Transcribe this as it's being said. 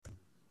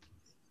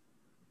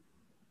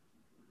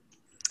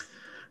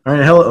All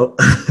right, hello.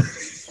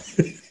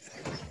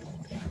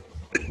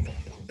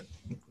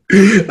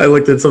 I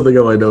looked at something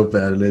on my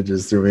notepad and it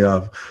just threw me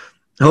off.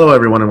 Hello,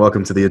 everyone, and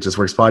welcome to the It Just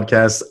Works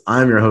podcast.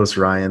 I'm your host,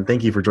 Ryan.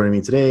 Thank you for joining me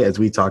today as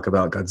we talk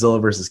about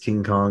Godzilla versus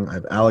King Kong. I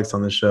have Alex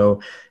on the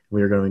show.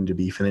 We are going to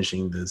be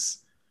finishing this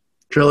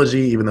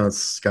trilogy, even though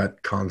it's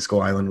got Kong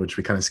Skull Island, which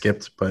we kind of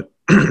skipped, but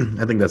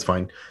I think that's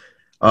fine.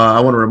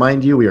 I want to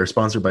remind you we are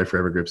sponsored by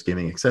Forever Grips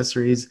Gaming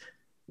Accessories,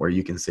 where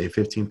you can save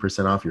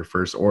 15% off your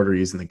first order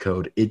using the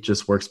code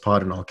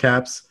ItJustWorksPod in all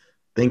caps.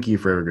 Thank you,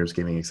 Forever Grips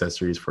Gaming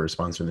Accessories, for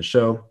sponsoring the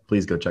show.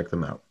 Please go check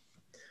them out.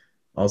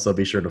 Also,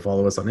 be sure to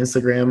follow us on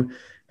Instagram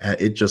at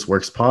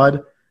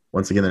ItJustWorksPod.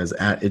 Once again, that is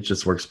at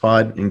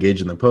ItJustWorksPod.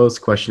 Engage in the posts,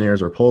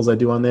 questionnaires, or polls I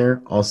do on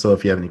there. Also,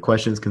 if you have any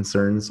questions,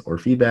 concerns, or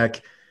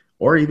feedback,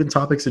 or even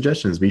topic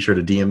suggestions, be sure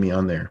to DM me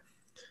on there.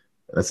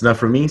 That's enough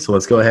from me, so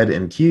let's go ahead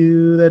and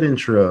cue that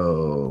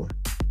intro.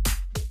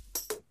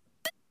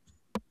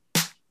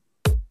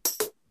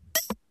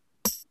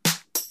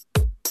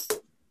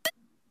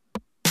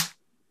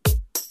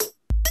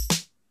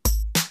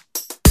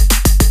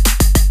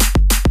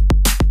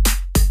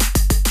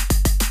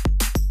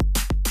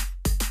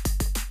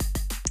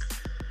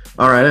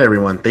 All right,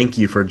 everyone. Thank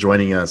you for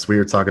joining us. We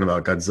were talking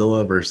about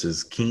Godzilla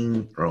versus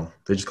King. Oh,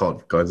 they just call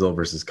it Godzilla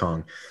versus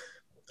Kong.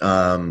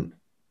 A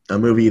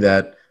movie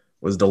that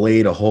was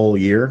delayed a whole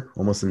year,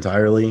 almost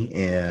entirely,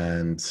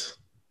 and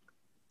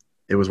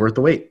it was worth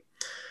the wait.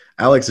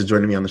 Alex is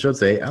joining me on the show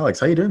today. Alex,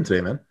 how you doing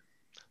today, man?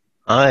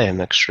 I am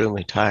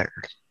extremely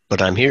tired,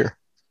 but I'm here.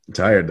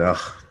 Tired?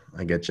 Ugh,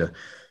 I get you.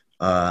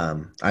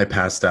 I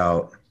passed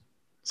out.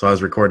 So I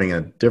was recording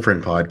a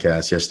different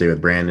podcast yesterday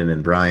with Brandon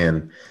and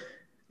Brian,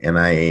 and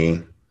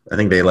I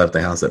think they left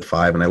the house at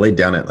 5, and I laid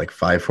down at like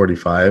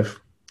 5:45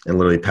 and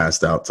literally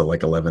passed out till like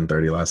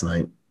 11:30 last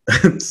night.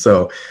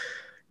 So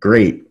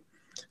great.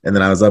 And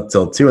then I was up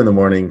till 2 in the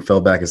morning,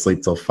 fell back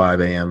asleep till 5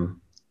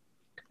 a.m.,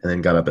 and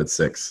then got up at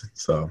 6.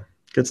 So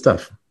good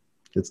stuff.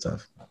 Good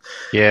stuff.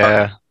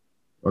 Yeah,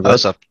 Okay. I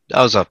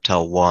was up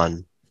till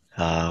 1,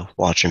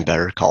 watching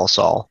Better Call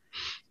Saul.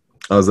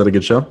 Oh, is that a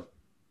good show?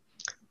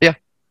 Yeah,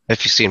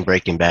 if you've seen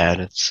Breaking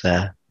Bad, it's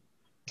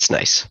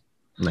nice.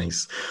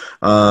 Nice.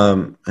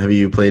 Have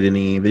you played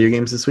any video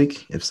games this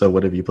week? If so,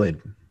 what have you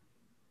played?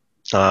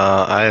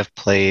 I have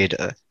played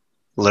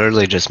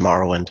literally just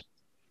Morrowind.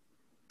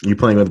 You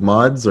playing with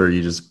mods, or are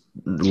you just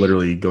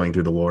literally going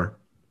through the lore?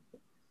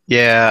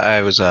 Yeah,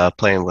 I was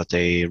playing with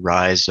a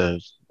Rise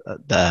of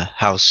the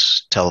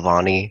House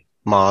Telvanni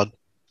mod.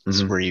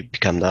 It's Mm-hmm. where you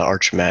become the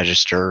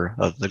Archmagister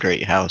of the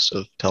Great House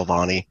of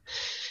Telvanni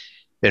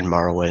in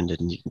Morrowind,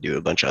 and you can do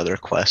a bunch of other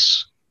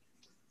quests.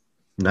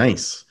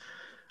 Nice.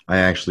 I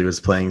actually was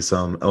playing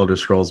some Elder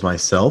Scrolls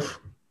myself.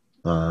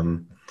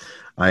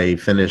 I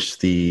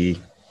finished I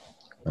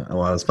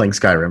was playing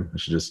Skyrim. I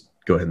should just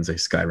go ahead and say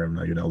Skyrim,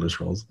 not even Elder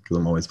Scrolls, because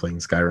I'm always playing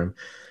Skyrim.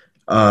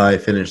 I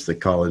finished the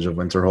College of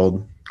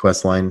Winterhold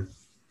quest line.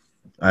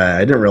 I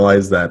didn't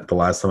realize that the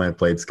last time I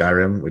played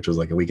Skyrim, which was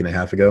like a week and a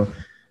half ago,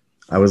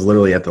 I was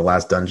literally at the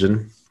last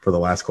dungeon for the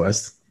last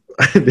quest.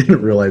 I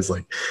didn't realize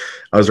I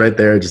was right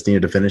there. I just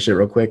needed to finish it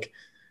real quick.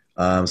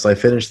 So I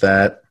finished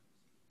that.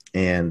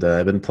 And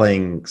I've been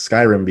playing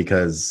Skyrim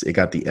because it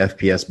got the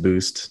FPS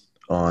boost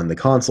on the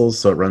consoles,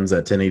 so it runs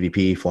at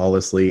 1080p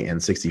flawlessly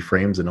and 60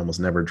 frames and almost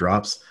never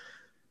drops.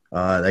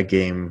 That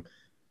game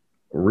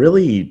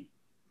really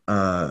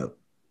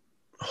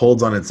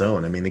holds on its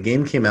own. I mean, the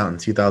game came out in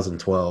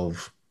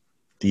 2012.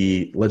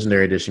 The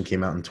Legendary Edition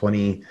came out in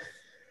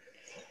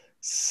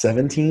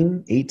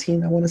 2017,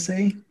 18, I want to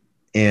say.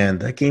 And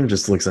that game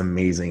just looks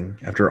amazing.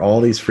 After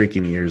all these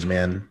freaking years,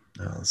 man.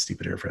 Oh,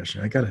 stupid air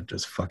freshener. I got to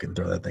just fucking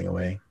throw that thing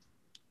away.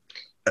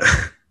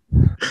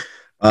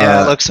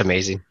 Yeah, it looks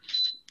amazing.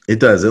 It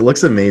does. It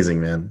looks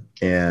amazing, man.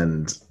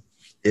 And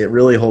it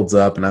really holds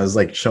up. And I was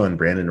like showing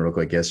Brandon real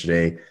quick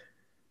yesterday,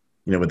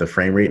 with the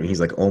frame rate, and he's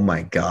like, "Oh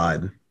my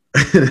God."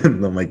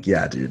 And I'm like,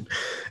 "Yeah, dude,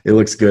 it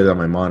looks good on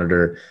my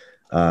monitor."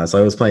 So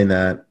I was playing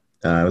that.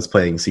 I was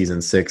playing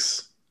season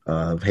 6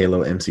 of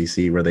Halo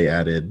MCC, where they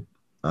added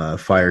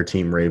Fire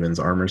Team Raven's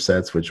armor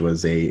sets, which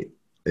was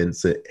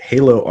it's a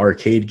Halo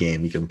arcade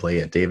game you can play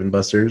at Dave and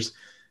Buster's.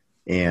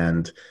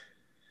 And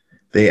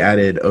they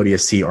added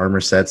ODST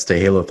armor sets to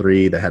Halo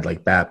 3 that had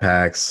like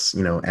backpacks,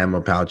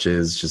 ammo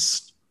pouches,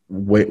 just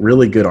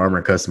really good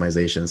armor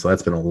customization. So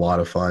that's been a lot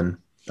of fun.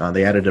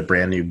 They added a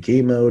brand new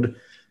game mode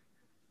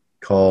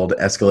called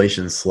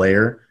Escalation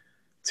Slayer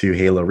to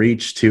Halo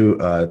Reach, 2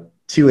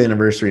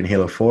 anniversary in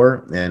Halo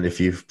 4. And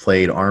if you've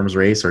played Arms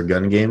Race or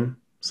Gun Game,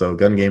 so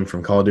Gun Game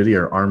from Call of Duty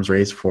or Arms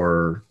Race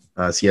for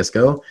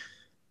CSGO,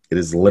 it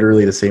is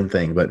literally the same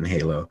thing, but in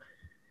Halo.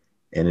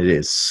 And it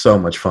is so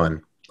much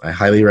fun. I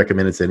highly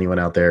recommend it to anyone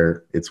out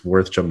there. It's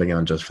worth jumping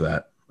on just for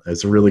that.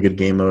 It's a really good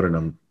game mode, and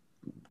I'm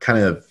kind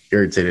of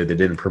irritated they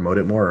didn't promote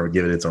it more or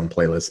give it its own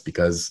playlist,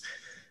 because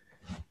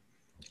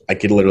I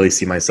could literally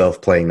see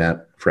myself playing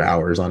that for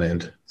hours on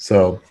end.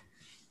 So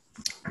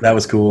that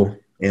was cool.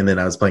 And then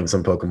I was playing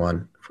some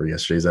Pokemon for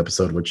yesterday's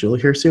episode, which you'll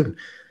hear soon.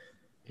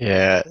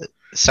 Yeah, it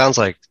sounds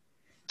like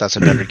that's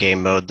a better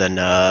game mode than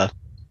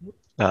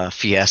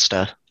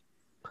Fiesta.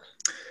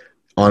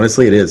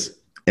 Honestly, it is.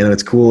 And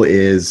what's cool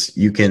is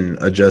you can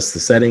adjust the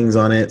settings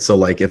on it. So,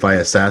 like, if I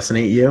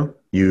assassinate you,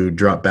 you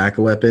drop back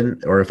a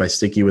weapon, or if I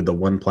stick you with the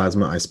one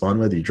plasma I spawn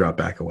with, you drop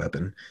back a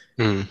weapon.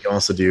 Mm. You can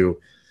also do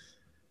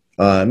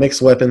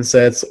mixed weapon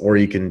sets, or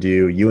you can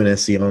do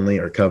UNSC only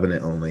or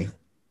Covenant only.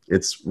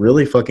 It's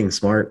really fucking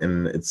smart,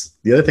 and it's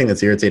the other thing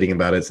that's irritating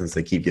about it, since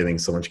they keep giving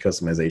so much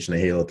customization to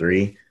Halo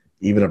 3,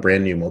 even a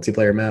brand new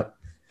multiplayer map,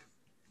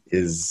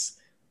 is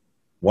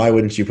why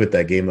wouldn't you put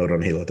that game mode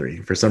on Halo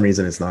 3? For some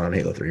reason, it's not on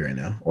Halo 3 right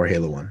now, or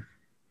Halo 1.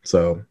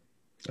 So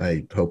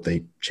I hope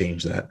they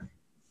change that.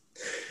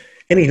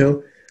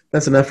 Anywho,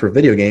 that's enough for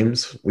video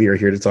games. We are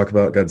here to talk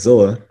about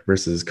Godzilla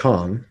versus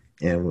Kong,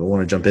 and we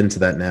want to jump into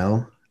that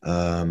now.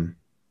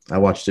 I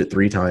watched it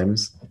 3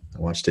 times. I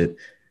watched it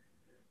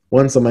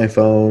once on my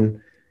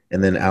phone,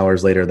 and then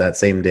hours later that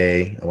same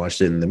day, I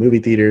watched it in the movie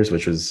theaters,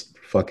 which was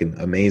fucking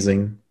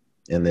amazing.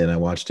 And then I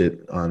watched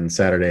it on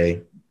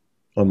Saturday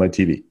on my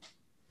TV.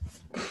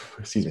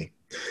 Excuse me.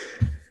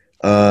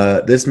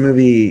 This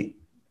movie,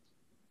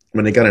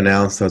 when it got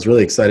announced, I was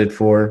really excited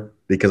for,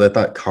 because I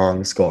thought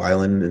Kong Skull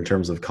Island, in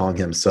terms of Kong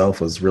himself,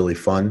 was really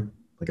fun.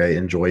 Like, I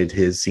enjoyed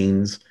his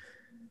scenes.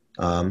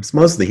 So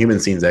most of the human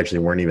scenes actually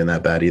weren't even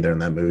that bad either in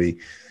that movie.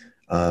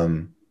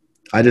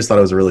 I just thought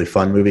it was a really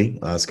fun movie,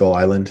 Skull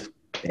Island.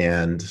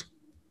 And,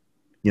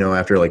 you know,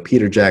 after like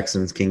Peter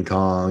Jackson's King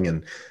Kong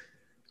and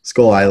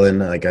Skull Island,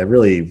 like, I've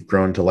really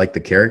grown to like the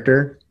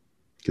character,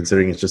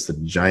 considering it's just a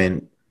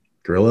giant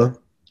gorilla.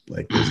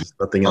 Like, there's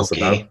nothing else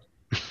about him.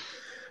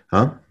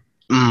 Huh?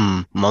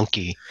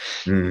 Monkey.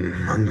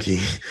 Monkey.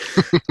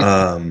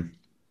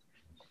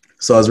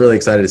 So I was really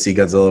excited to see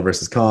Godzilla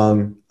versus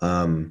Kong.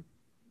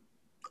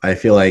 I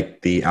feel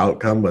like the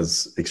outcome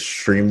was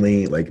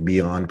extremely, like,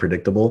 beyond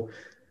predictable.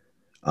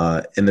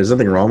 And there's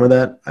nothing wrong with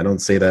that. I don't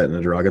say that in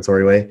a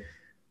derogatory way.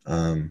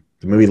 The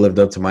movie lived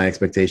up to my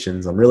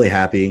expectations. I'm really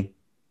happy,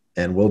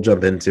 and we'll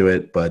jump into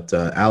it. But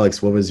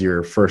Alex, what was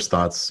your first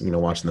thoughts,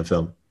 watching the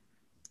film?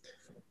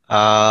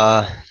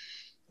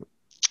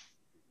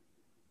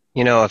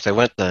 If they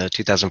went the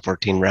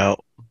 2014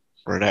 route,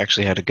 where it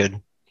actually had a good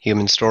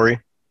human story,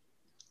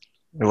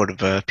 it would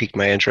have piqued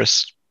my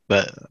interest.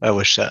 But I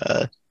wish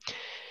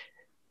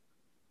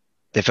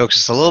they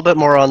focused a little bit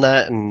more on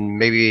that, and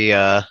maybe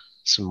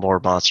some more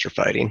monster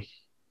fighting.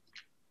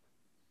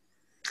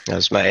 That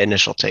was my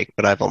initial take,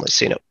 but I've only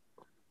seen it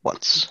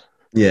once.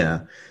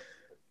 Yeah.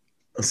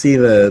 See,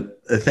 the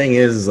thing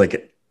is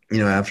like,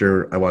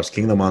 after I watched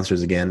King of the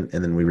Monsters again,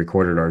 and then we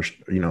recorded our,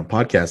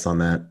 podcast on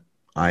that,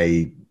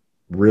 I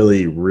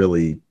really,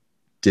 really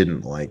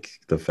didn't like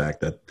the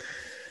fact that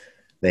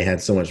they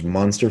had so much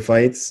monster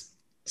fights.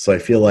 So I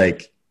feel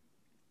like,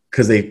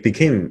 because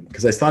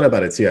I thought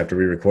about it too after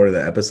we recorded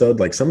that episode,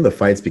 like, some of the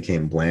fights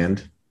became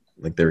bland.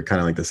 Like, they were kind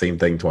of like the same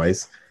thing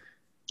twice.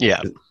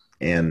 Yeah.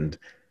 And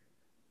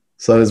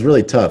so it was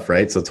really tough,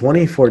 right? So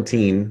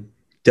 2014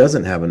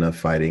 doesn't have enough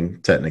fighting,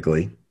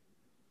 technically.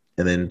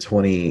 And then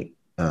King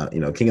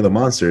of the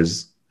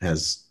Monsters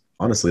has,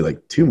 honestly,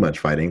 like, too much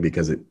fighting,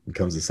 because it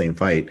becomes the same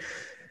fight.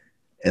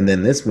 And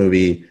then this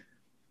movie,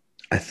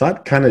 I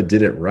thought, kind of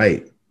did it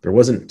right. There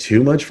wasn't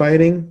too much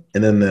fighting.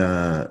 And then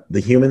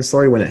the human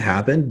story, when it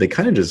happened, they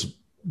kind of just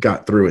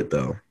got through it,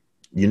 though.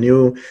 You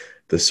knew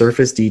the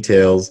surface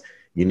details.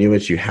 You knew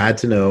what you had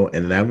to know,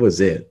 and that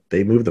was it.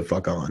 They moved the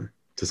fuck on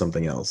to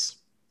something else.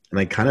 And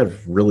I kind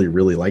of really,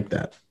 really liked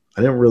that.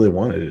 I didn't really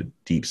want a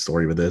deep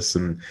story with this.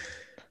 And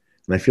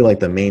I feel like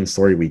the main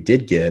story we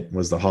did get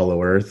was the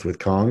Hollow Earth with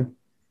Kong.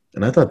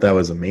 And I thought that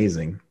was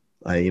amazing.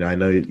 I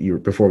know you,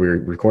 before we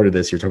recorded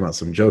this, you're talking about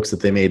some jokes that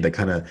they made that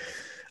kind of,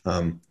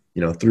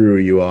 threw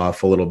you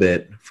off a little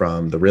bit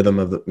from the rhythm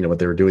of what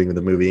they were doing with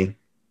the movie.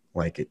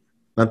 Like,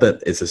 not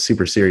that it's a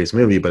super serious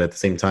movie, but at the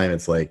same time,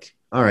 it's like,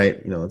 all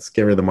right, let's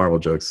get rid of the Marvel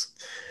jokes.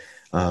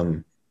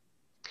 I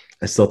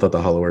still thought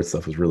the Hollow Earth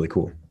stuff was really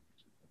cool.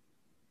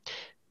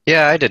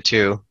 Yeah, I did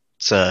too.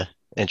 It's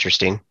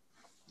interesting.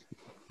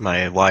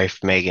 My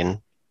wife,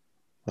 Megan,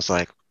 was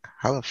like,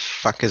 how the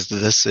fuck is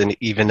this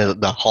even in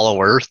the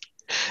Hollow Earth?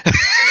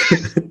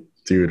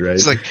 Dude, right?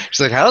 She's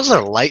like, how's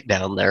there light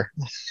down there?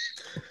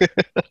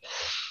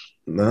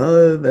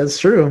 No, that's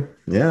true.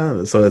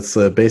 Yeah. So it's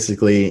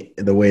basically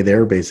the way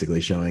they're basically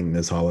showing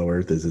this Hollow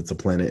Earth is it's a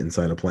planet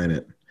inside a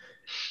planet,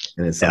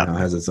 and it somehow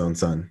has its own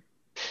sun.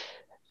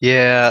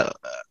 Yeah,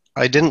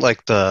 I didn't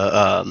like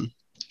the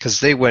because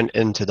they went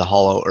into the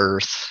Hollow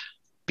Earth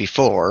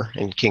before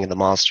in King of the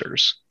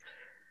Monsters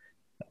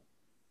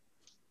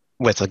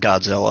with a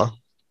Godzilla.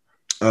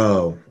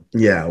 Oh,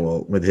 yeah.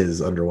 Well, with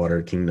his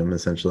underwater kingdom,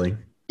 essentially.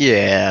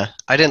 Yeah,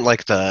 I didn't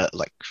like the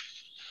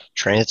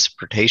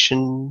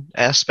transportation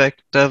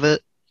aspect of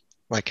it,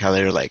 like how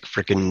they're like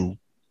freaking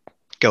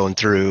going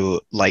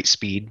through light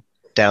speed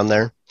down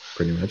there.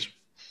 Pretty much.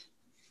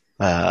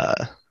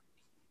 I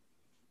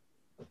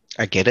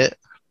get it,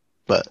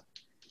 but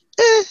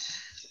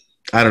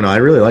I don't know. I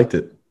really liked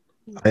it.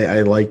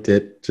 I liked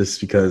it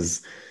just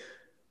because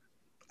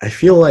I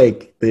feel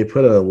like they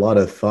put a lot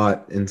of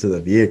thought into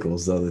the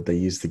vehicles, though, that they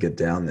used to get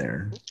down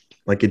there.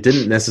 Like it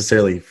didn't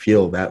necessarily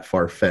feel that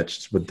far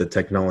fetched with the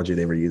technology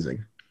they were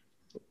using.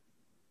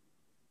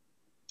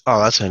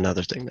 Oh, that's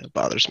another thing that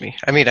bothers me.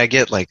 I mean, I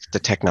get like the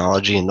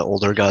technology in the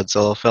older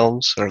Godzilla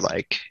films are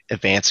like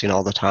advancing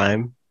all the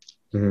time,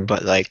 Hmm.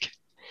 but like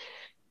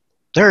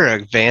they're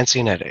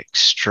advancing at an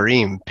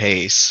extreme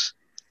pace.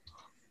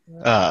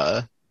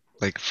 Uh,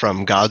 like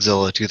from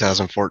Godzilla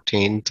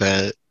 2014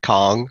 to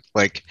Kong,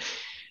 like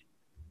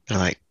they're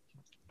like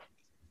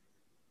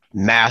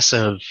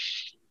massive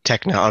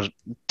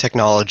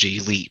technology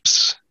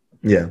leaps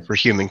Yeah. for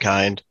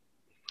humankind.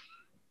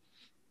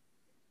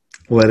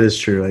 Well, that is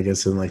true. I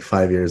guess in like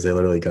 5 years, they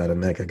literally got a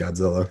Mecha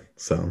Godzilla.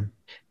 So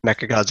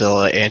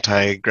Mechagodzilla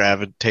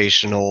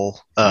anti-gravitational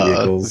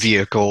vehicles.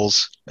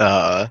 vehicles,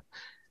 a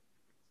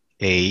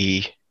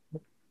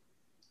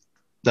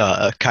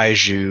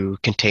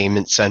kaiju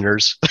containment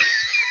centers.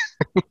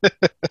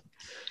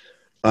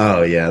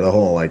 Oh yeah, the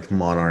whole like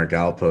Monarch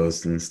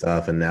outpost and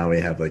stuff, and now we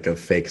have like a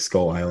fake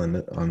Skull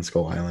Island on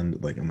Skull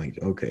Island. Like I'm like,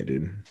 okay,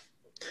 dude,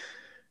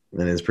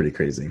 that is pretty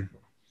crazy.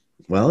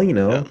 Well,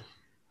 Yeah.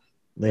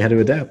 they had to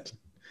adapt.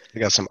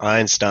 We got some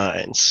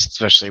Einsteins,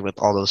 especially with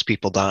all those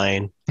people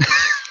dying.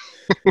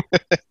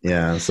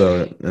 Yeah,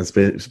 so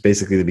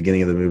basically the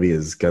beginning of the movie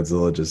is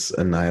Godzilla just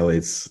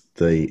annihilates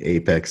the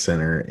Apex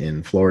Center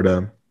in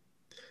Florida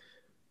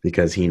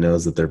because he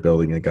knows that they're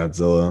building a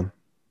Godzilla.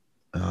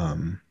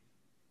 Um,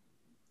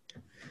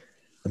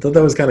 I thought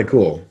that was kind of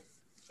cool.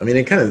 I mean,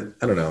 it kind of,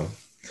 I don't know.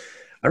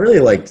 I really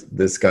liked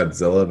this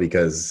Godzilla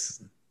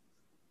because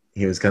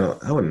he was kind of,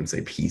 I wouldn't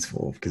say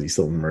peaceful because he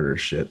still murders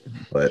shit,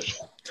 but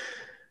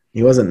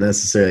he wasn't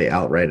necessarily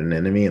outright an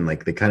enemy. And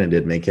like they kind of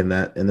did make him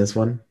that in this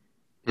one,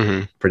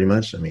 Hmm. pretty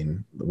much. I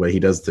mean, what he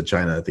does to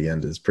China at the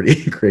end is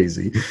pretty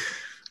crazy.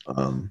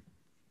 Um,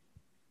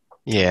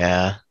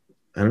 Yeah.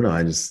 I don't know.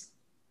 I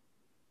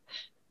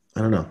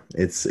don't know.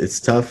 It's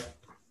tough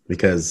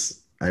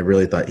because I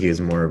really thought he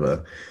was more of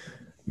a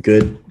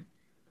good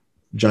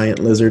giant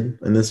lizard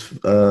in this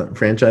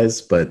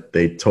franchise, but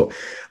they told.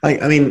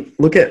 I mean,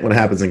 look at what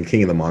happens in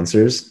King of the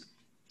Monsters.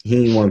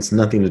 He wants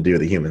nothing to do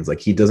with the humans. Like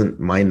he doesn't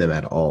mind them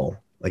at all.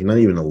 Like not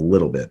even a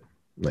little bit.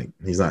 Like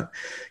he's not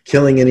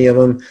killing any of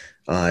them.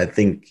 I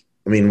think.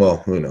 I mean, well,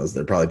 who knows?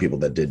 There are probably people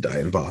that did die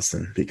in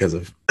Boston because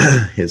of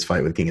his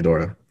fight with King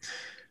Ghidorah.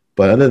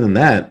 But other than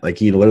that, like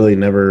he literally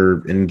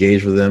never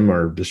engaged with them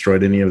or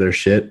destroyed any of their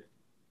shit.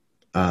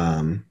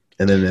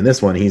 And then in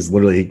this one, he's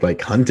literally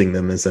like hunting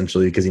them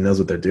essentially because he knows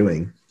what they're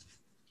doing.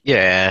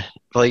 Yeah.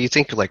 Well, you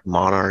think like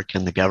Monarch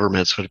and the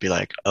governments would be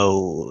like,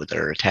 oh,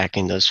 they're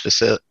attacking those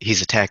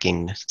he's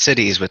attacking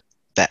cities with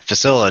that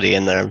facility,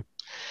 and they're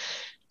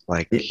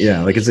like,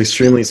 Yeah, like it's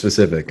extremely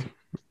specific.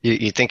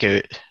 you think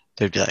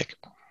they'd be like,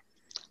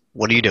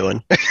 what are you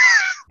doing?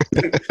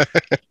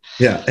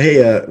 Yeah.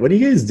 Hey, what are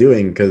you guys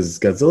doing? Because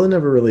Godzilla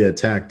never really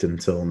attacked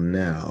until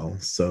now.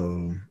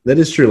 So that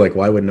is true. Like,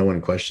 why would no one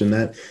question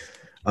that?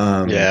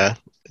 Um, Yeah,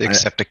 I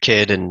except a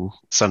kid and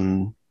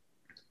some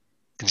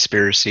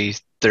conspiracy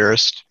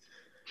theorist.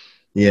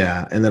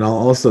 yeah, and then I'll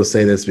also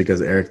say this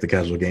because Eric the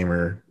Casual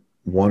Gamer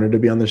wanted to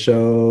be on the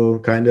show,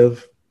 kind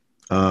of.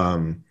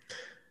 Um,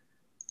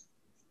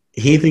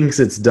 he thinks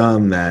it's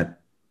dumb that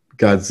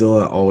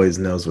Godzilla always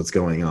knows what's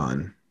going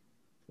on,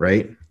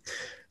 right?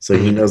 So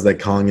he Hmm. knows that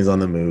Kong is on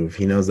the move.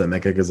 He knows that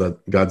Mecha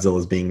Godzilla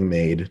is being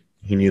made.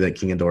 He knew that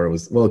King Ghidorah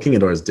was well. King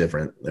Ghidorah is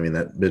different. I mean,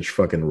 that bitch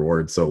fucking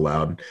roared so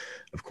loud.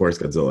 Of course,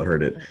 Godzilla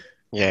heard it.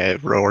 Yeah,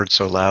 it roared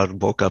so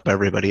loud, woke up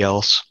everybody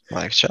else.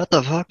 Like, shut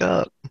the fuck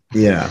up.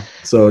 Yeah.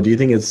 So, do you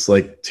think it's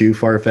like too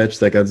far fetched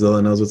that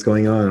Godzilla knows what's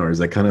going on, or is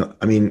that kind of?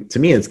 I mean, to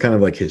me, it's kind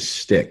of like his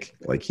shtick.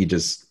 Like he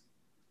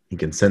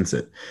can sense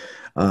it.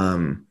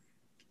 Um,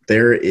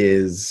 there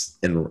is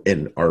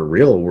in our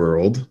real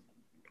world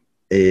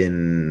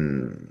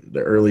in the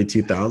early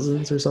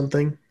 2000s or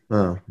something.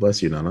 Oh,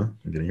 bless you, Nana.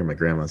 I'm gonna hear my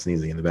grandma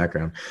sneezing in the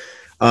background.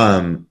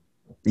 Um,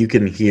 you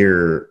can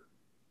hear.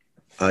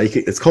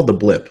 It's called the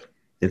blip.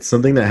 It's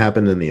something that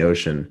happened in the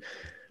ocean,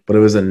 but it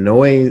was a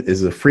noise.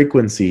 Is a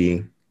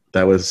frequency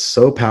that was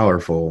so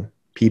powerful.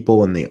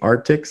 People in the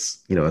Arctics,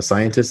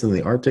 scientists in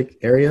the Arctic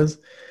areas,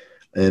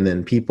 and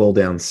then people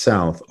down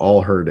south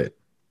all heard it.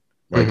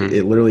 Like Hmm.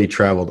 it literally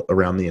traveled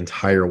around the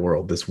entire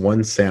world. This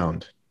one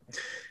sound.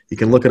 You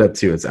can look it up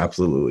too. It's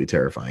absolutely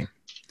terrifying.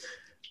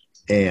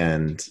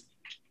 And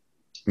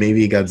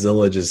maybe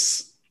Godzilla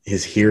just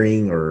his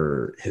hearing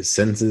or his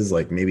senses,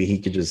 like maybe he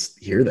could just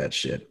hear that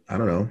shit. I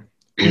don't know.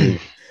 I mean,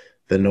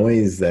 the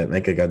noise that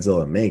Mecha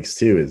Godzilla makes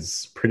too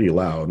is pretty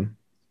loud.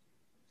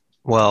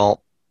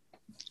 Well,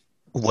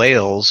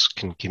 whales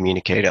can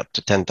communicate up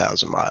to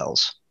 10,000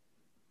 miles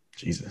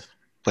Jesus.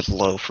 with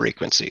low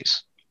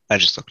frequencies. I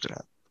just looked it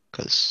up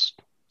because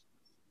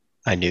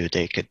I knew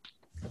they could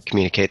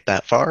communicate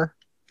that far,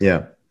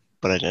 Yeah.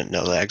 but I didn't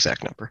know the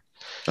exact number.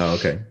 Oh,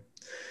 okay.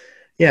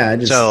 Yeah, I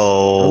don't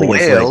So think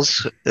it's like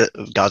whales,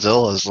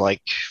 Godzilla is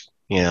like,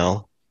 you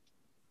know,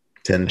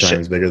 10 a shit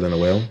times bigger than a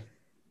whale.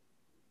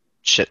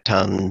 shit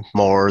ton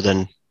more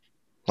than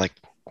like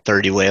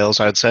 30 whales,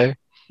 I'd say.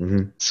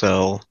 Hmm.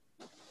 So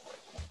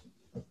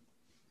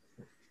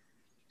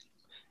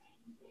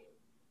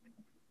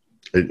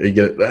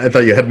I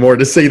thought you had more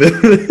to say than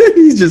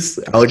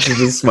Alex is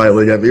just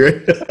smiling at me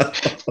right now.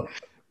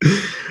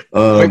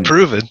 Point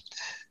proven.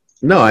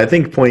 No, I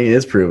think point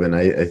is proven.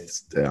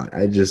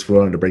 I just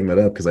wanted to bring that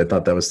up because I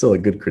thought that was still a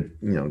good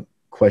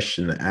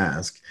question to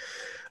ask.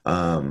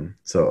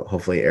 So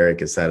hopefully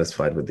Eric is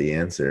satisfied with the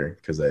answer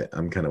because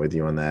I'm kind of with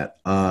you on that.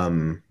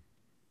 I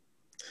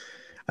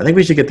think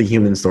we should get the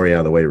human story out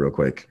of the way real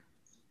quick,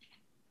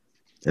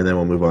 and then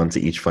we'll move on to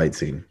each fight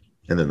scene,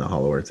 and then the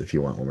Hollow Earth if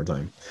you want one more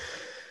time.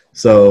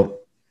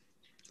 So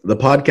the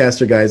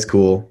podcaster guy is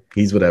cool.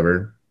 He's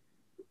whatever.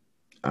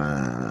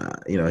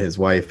 His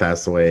wife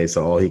passed away,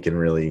 so all he can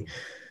really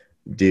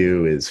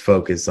do is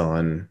focus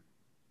on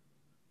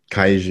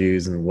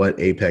kaijus and what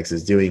Apex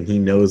is doing. He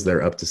knows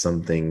they're up to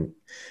something.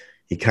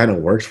 He kind of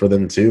works for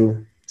them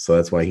too, so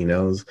that's why he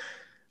knows.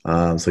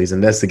 So he's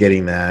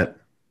investigating that.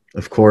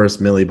 Of course,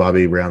 Millie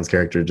Bobby Brown's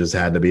character just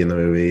had to be in the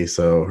movie,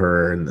 so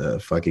her and the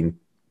fucking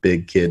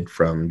big kid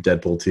from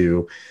Deadpool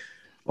 2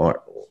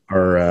 are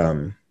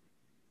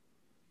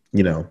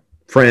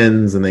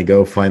friends, and they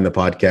go find the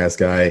podcast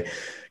guy,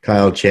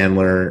 Kyle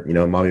Chandler,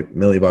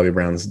 Millie Bobby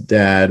Brown's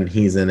dad.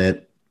 He's in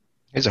it.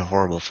 He's a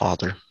horrible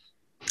father.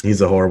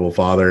 He's a horrible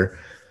father.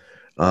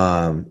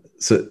 So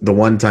the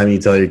one time you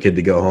tell your kid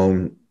to go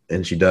home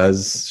and she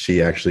does,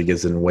 she actually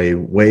gets in way,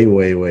 way,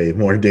 way, way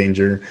more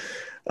danger.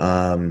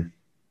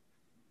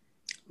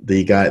 The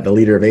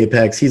leader of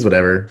Apex, he's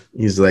whatever.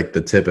 He's like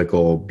the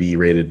typical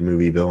B-rated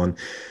movie villain.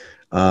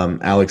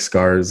 Alex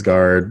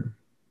Skarsgård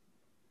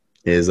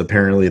is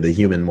apparently the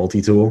human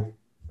multi-tool.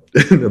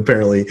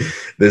 Apparently,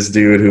 this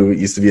dude who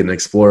used to be an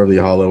explorer of the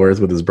Hollow Earth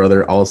with his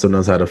brother also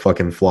knows how to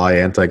fucking fly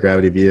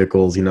anti-gravity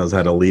vehicles. He knows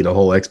how to lead a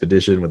whole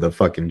expedition with a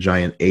fucking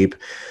giant ape.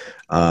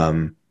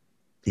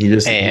 He's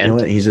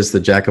just the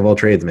jack of all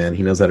trades, man.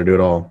 He knows how to do it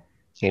all.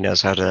 He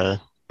knows how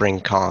to bring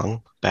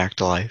Kong back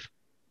to life.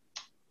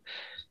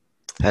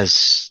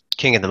 As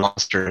King of the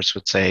Monsters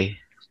would say,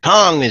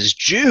 Kong is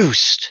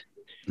juiced.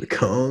 The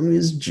Kong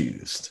is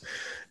juiced.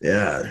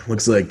 Yeah,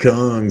 looks like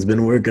Kong's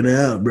been working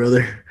out,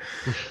 brother.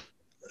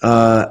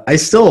 I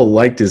still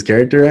liked his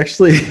character,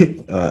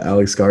 actually.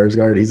 Alex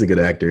Skarsgård, he's a good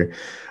actor.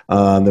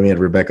 Then we had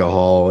Rebecca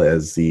Hall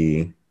as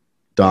the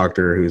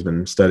doctor who's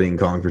been studying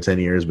Kong for 10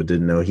 years but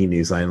didn't know he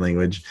knew sign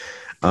language.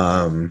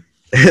 And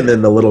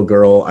then the little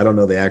girl, I don't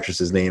know the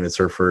actress's name. It's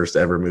her first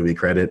ever movie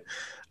credit.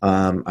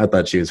 I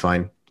thought she was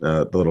fine.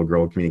 The little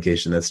girl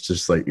communication, that's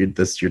just like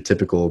that's your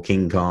typical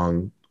King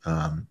Kong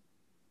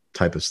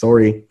type of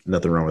story.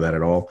 Nothing wrong with that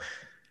at all.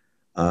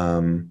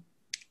 But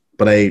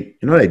what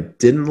I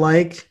didn't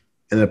like,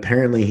 and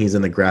apparently he's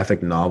in the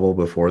graphic novel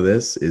before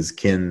this, is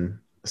Ken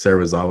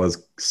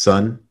Sarazawa's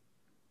son,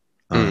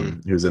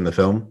 who's in the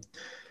film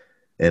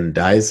and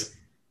dies.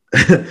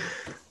 Did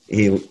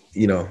you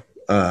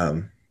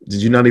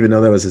not even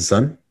know that was his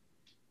son?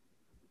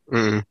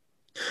 Mm.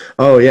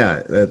 Oh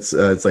yeah, that's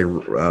it's like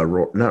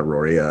not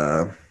Rory,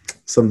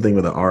 something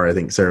with an R. I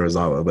think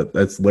Sarazawa, but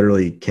that's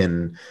literally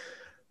Ken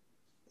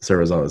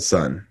Sarazawa's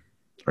son,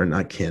 or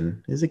not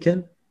Ken? Is it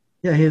Ken?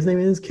 Yeah, his name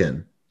is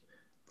Ken,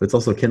 but it's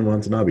also Ken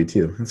Watanabe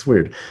too. It's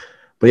weird,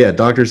 but yeah,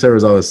 Dr.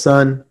 Sarazawa's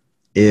son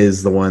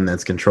is the one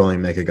that's controlling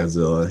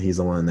Mechagodzilla. He's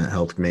the one that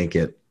helped make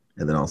it,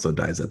 and then also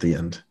dies at the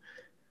end.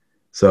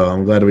 So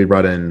I'm glad we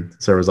brought in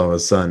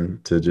Sarazawa's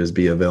son to just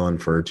be a villain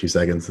for 2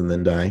 seconds and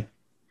then die.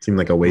 Seemed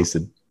like a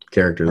wasted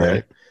character there.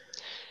 Right.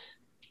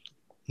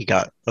 He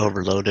got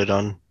overloaded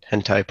on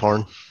hentai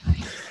porn.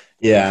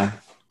 Yeah,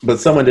 but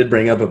someone did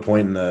bring up a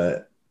point in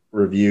the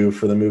review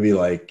for the movie,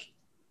 like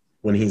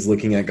when he's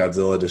looking at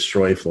Godzilla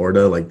destroy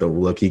Florida, like the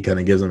look he kind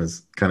of gives him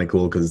is kind of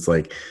cool because it's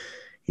like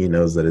he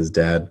knows that his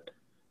dad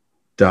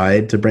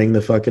died to bring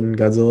the fucking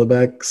Godzilla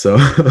back. So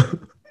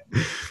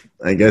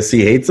I guess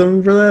he hates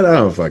him for that. I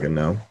don't fucking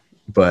know,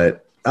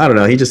 but I don't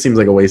know. He just seems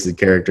like a wasted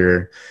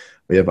character.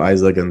 We have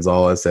Isa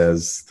Gonzalez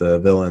as the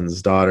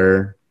villain's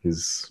daughter,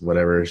 who's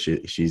whatever.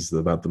 She's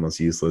about the most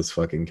useless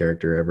fucking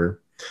character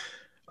ever.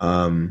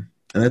 And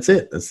that's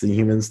it. That's the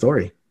human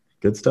story.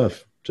 Good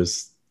stuff.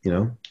 Just,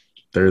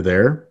 they're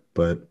there.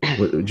 But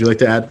would you like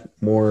to add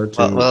more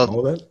to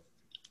all of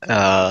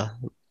that?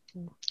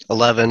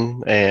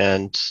 11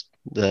 and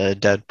the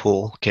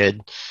Deadpool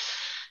kid.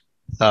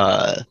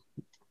 I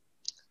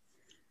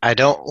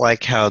don't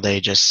like how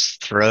they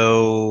just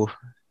throw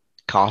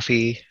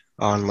coffee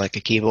on like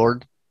a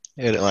keyboard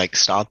and it like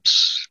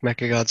stops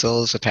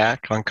Mechagodzilla's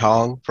attack on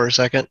Kong for a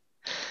second.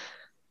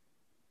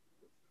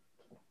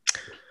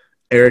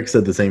 Eric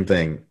said the same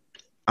thing.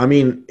 I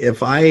mean,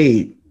 if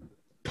I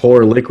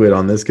pour liquid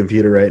on this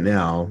computer right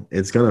now,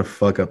 it's gonna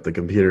fuck up the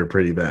computer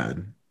pretty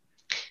bad.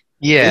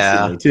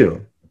 Yeah.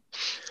 Too.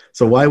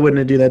 So why wouldn't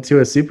it do that to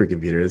a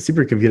supercomputer? The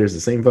supercomputer is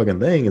the same fucking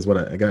thing as what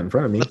I got in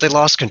front of me. But they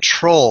lost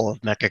control of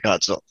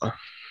Mechagodzilla.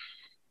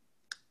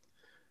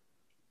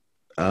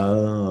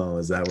 Oh,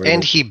 is that where?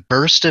 And he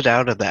bursted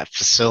out of that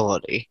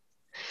facility.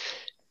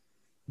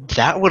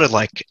 That would have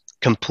like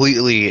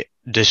completely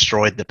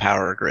destroyed the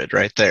power grid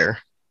right there.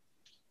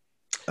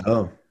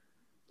 Oh.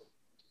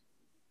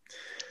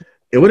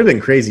 It would have been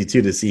crazy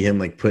too to see him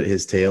like put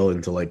his tail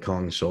into like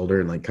Kong's shoulder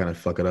and like kind of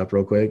fuck it up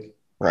real quick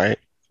Right.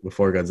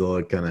 before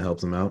Godzilla kind of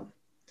helps him out.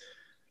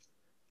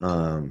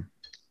 All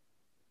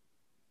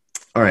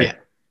right. Yeah.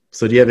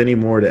 So do you have any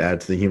more to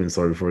add to the human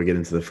sword before we get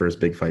into the first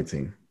big fight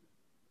scene?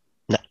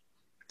 No.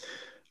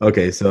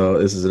 Okay, so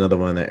this is another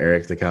one that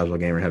Eric, the casual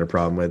gamer, had a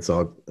problem with.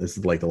 So this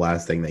is like the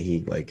last thing that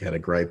he like had a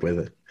gripe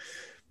with.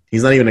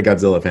 He's not even a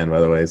Godzilla fan,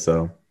 by the way.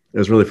 So it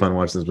was really fun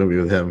watching this movie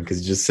with him because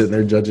he's just sitting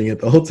there judging it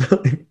the whole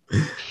time.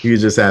 He was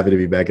just happy to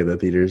be back at the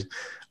theaters.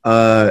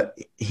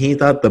 He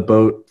thought the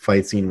boat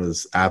fight scene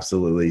was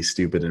absolutely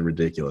stupid and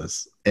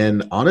ridiculous.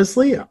 And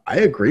honestly, I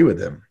agree with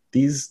him.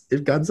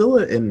 If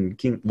Godzilla and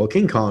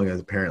King Kong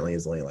apparently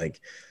is only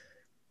like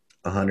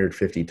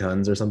 150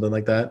 tons or something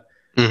like that.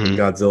 And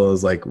Godzilla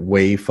is like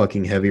way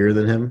fucking heavier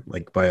than him,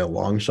 like by a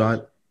long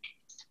shot.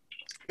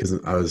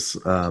 Because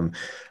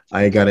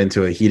I got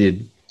into a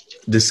heated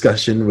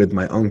discussion with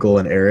my uncle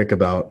and Eric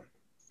about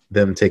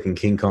them taking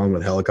King Kong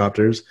with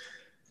helicopters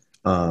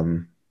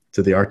to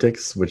the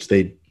Arctics, which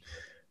they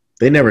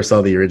never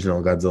saw the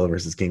original Godzilla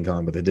versus King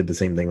Kong, but they did the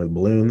same thing with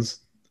balloons,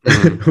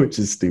 which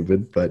is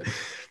stupid. But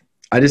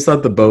I just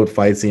thought the boat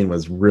fight scene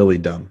was really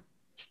dumb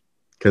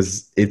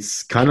because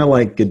it's kind of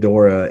like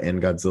Ghidorah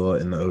and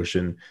Godzilla in the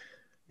ocean.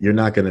 You're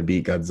not going to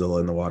beat Godzilla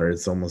in the water.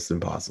 It's almost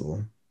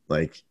impossible.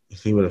 Like,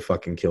 he would have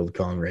fucking killed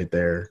Kong right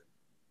there.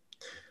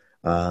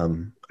 I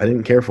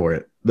didn't care for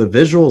it. The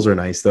visuals are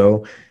nice,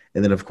 though.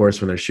 And then, of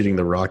course, when they're shooting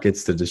the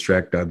rockets to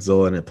distract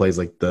Godzilla and it plays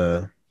like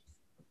the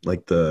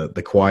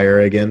choir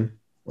again,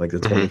 like the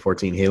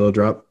 2014 Halo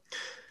drop.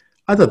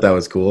 I thought that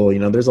was cool. You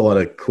know, there's a lot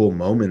of cool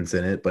moments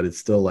in it, but it's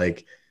still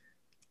like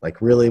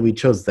really, we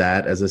chose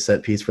that as a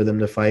set piece for them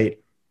to fight?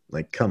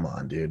 Like, come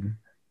on, dude.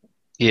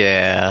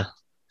 Yeah.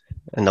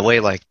 And the way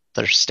like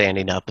they're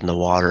standing up in the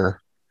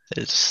water,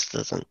 it just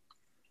doesn't.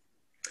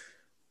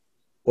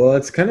 Well,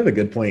 it's kind of a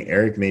good point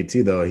Eric made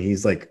too, though.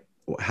 He's like,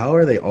 how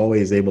are they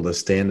always able to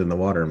stand in the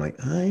water? I'm like,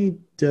 I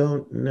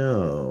don't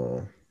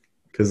know.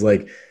 Because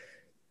like,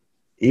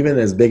 even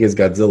as big as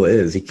Godzilla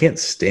is, he can't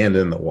stand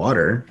in the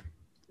water.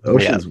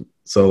 Oceans. Yeah.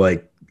 So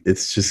like,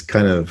 it's just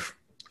kind of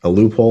a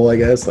loophole, I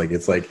guess. Like,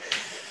 it's like,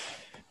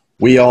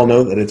 we all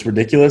know that it's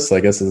ridiculous. So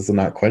I guess it's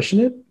not question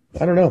it.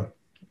 I don't know.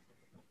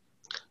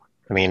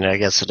 I mean, I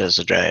guess it is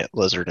a giant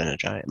lizard and a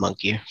giant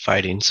monkey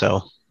fighting,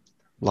 so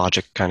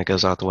logic kind of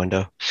goes out the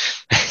window.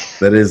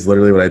 That is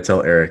literally what I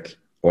tell Eric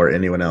or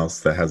anyone else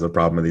that has a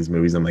problem with these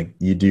movies. I'm like,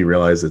 you do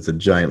realize it's a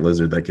giant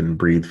lizard that can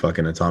breathe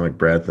fucking atomic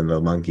breath and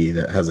a monkey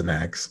that has an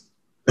axe.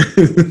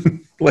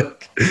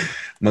 Like,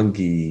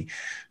 monkey.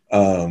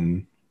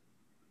 Is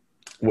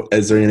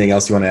there anything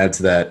else you want to add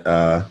to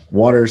that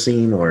water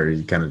scene, or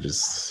you kind of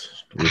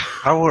just...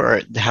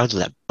 How did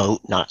that boat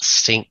not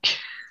sink?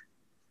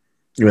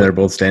 You mean they're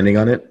both standing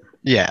on it?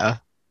 Yeah.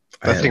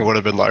 That thing would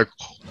have been like,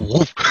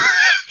 whoop,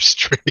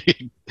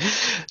 straight.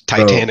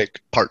 Titanic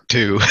Part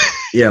 2.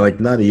 Yeah, like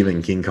not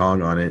even King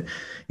Kong on it.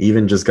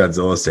 Even just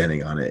Godzilla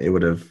standing on it, it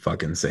would have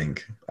fucking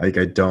sank. Like,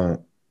 I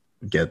don't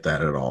get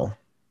that at all.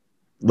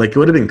 Like, it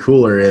would have been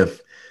cooler if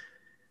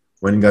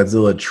when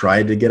Godzilla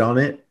tried to get on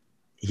it,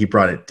 he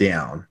brought it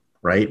down,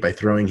 right? By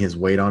throwing his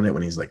weight on it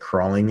when he's like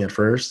crawling at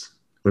first. It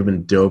would have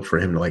been dope for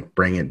him to like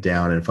bring it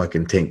down and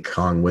fucking take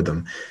Kong with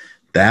him.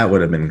 That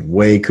would have been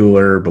way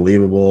cooler,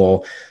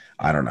 believable.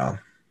 I don't know.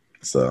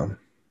 So,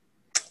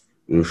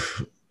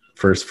 oof.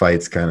 First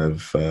fight's kind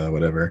of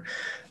whatever.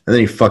 And then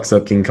he fucks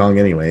up King Kong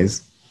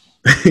anyways.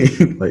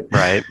 Like,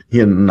 right. He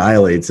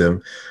annihilates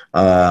him.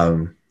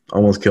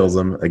 Almost kills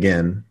him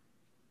again.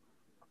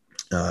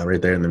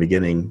 Right there in the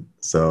beginning.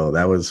 So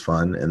that was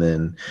fun. And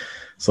then,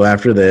 so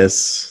after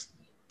this,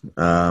 we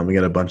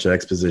got a bunch of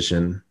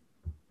exposition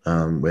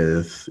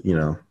with, you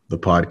know, the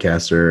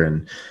podcaster,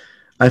 and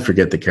I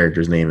forget the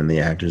character's name and the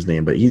actor's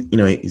name, but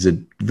he's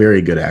a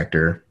very good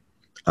actor.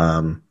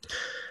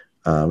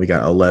 We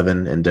got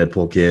Eleven and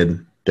Deadpool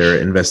Kid.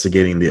 They're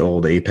investigating the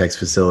old Apex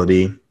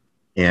facility,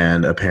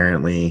 and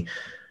apparently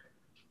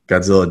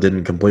Godzilla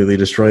didn't completely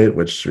destroy it,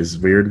 which is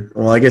weird.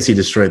 Well, I guess he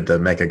destroyed the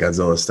Mecha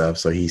Godzilla stuff,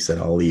 so he said,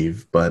 I'll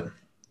leave. But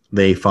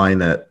they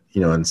find that,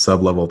 you know, in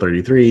sub-level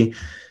 33,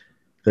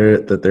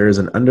 there is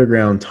an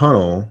underground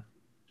tunnel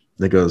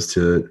that goes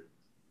to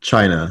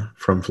China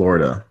from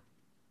Florida.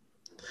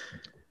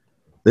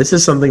 This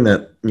is something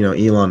that, you know,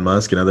 Elon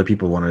Musk and other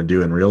people want to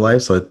do in real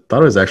life. So I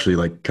thought it was actually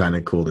like kind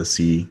of cool to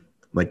see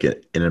like an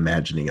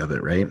imagining of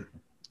it, right?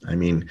 I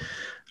mean,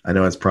 I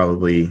know it's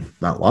probably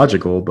not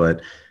logical, but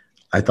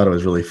I thought it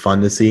was really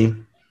fun to see.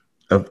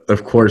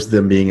 Of course,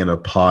 them being in a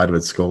pod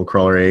with skull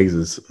crawler eggs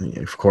is,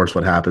 of course,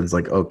 what happens.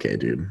 Like, okay,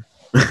 dude,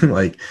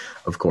 like,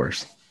 of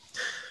course,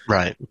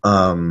 right?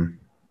 You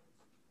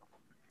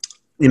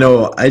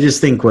know, I just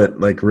think what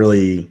like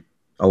really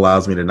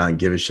allows me to not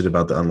give a shit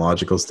about the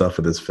unlogical stuff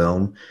of this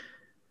film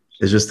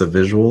is just the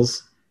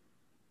visuals.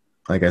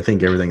 Like, I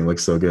think everything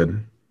looks so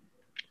good.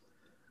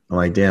 I'm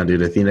like, damn,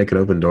 dude, Athena could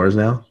open doors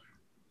now.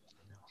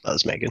 That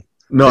was Megan.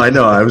 No, I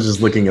know. I was just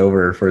looking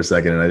over for a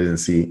second and I didn't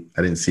see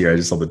her. I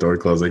just saw the door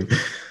closing.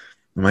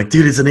 I'm like,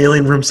 dude, it's an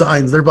alien from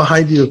Signs. They're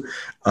behind you.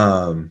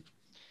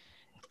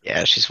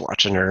 Yeah, she's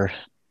watching her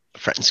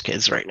friend's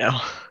kids right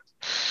now.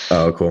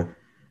 Oh, cool.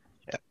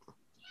 Yeah.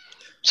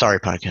 Sorry,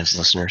 podcast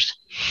listeners.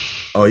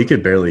 Oh, you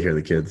could barely hear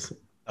the kids.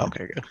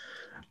 Okay, good.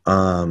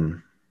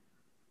 Um,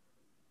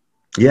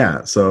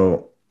 yeah,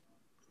 so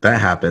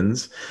that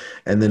happens.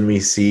 And then we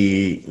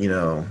see,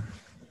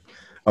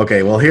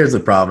 okay, well, here's the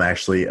problem,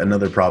 actually.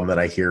 Another problem that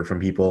I hear from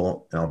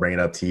people, and I'll bring it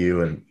up to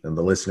you and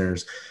the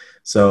listeners.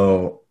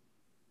 So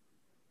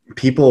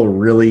people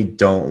really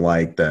don't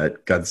like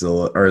that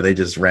Godzilla, or they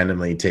just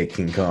randomly take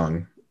King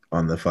Kong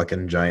on the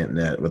fucking giant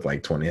net with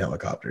like 20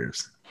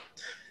 helicopters.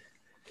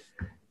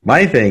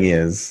 My thing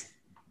is,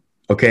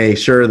 okay,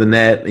 sure, the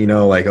net,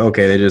 like,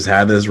 okay, they just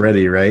had this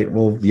ready, right?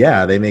 Well,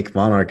 yeah, they make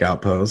Monarch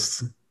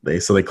outposts.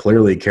 So they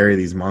clearly carry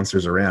these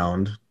monsters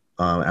around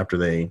after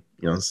they,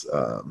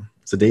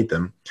 sedate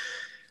them.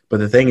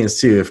 But the thing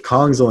is, too, if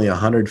Kong's only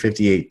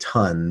 158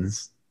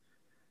 tons,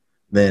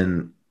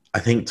 then I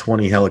think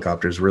 20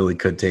 helicopters really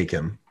could take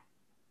him.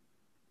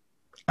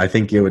 I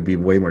think it would be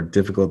way more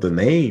difficult than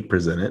they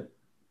present it,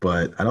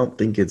 but I don't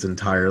think it's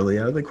entirely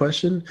out of the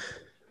question.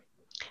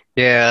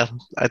 Yeah,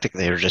 I think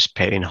they were just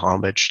paying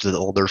homage to the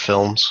older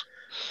films.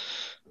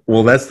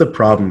 Well, that's the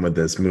problem with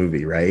this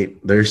movie, right?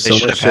 There's They so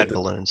should much have shit had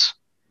balloons.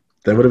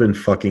 that would have been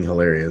fucking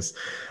hilarious.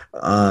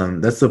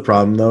 That's the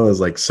problem, though, is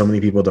like so many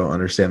people don't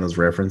understand those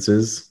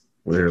references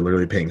where they're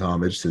literally paying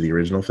homage to the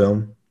original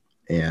film.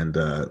 And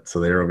so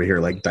they're over here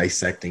like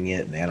dissecting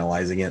it and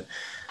analyzing it.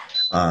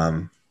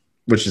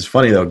 Which is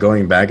funny, though,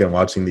 going back and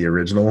watching the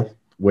original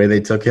way they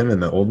took him in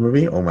the old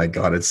movie. Oh my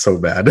God, it's so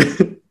bad.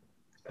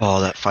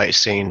 Oh, that fight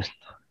scene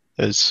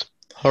is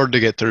hard to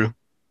get through.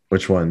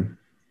 Which one?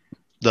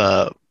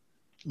 The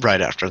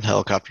right after the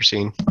helicopter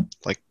scene,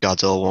 like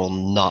Godzilla will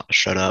not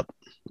shut up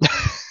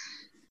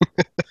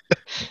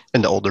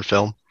in the older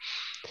film.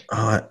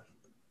 Uh,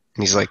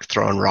 He's like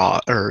throwing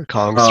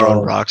Kong's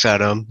throwing rocks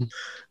at him.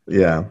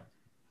 Yeah.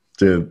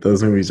 Dude,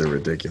 those movies are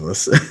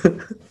ridiculous.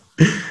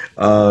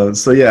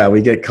 So yeah,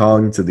 we get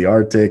Kong to the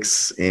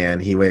Arctics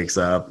and he wakes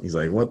up. He's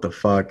like, what the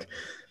fuck?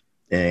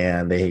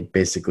 And they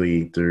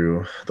basically,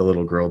 through the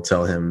little girl,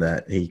 tell him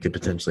that he could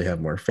potentially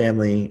have more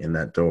family and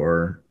that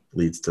door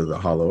leads to the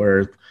Hollow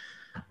Earth.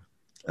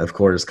 Of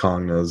course,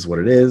 Kong knows what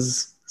it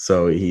is.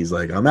 So he's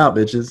like, I'm out,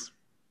 bitches.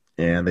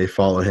 And they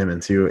follow him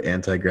into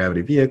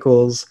anti-gravity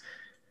vehicles.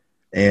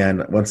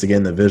 And once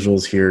again, the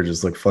visuals here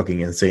just look fucking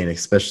insane,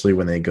 especially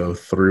when they go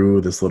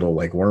through this little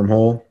like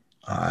wormhole.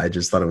 I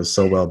just thought it was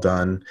so well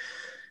done.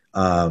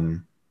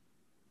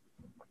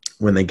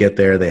 When they get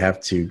there, they have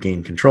to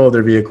gain control of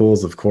their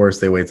vehicles. Of course,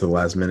 they wait to the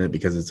last minute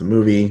because it's a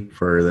movie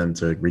for them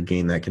to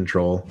regain that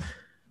control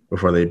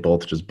before they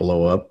both just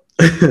blow up.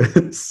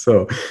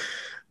 So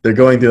they're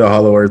going through the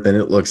Hollow Earth, and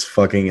it looks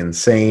fucking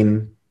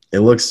insane. It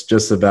looks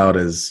just about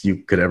as you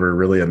could ever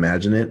really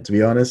imagine it, to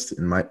be honest.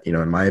 In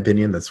my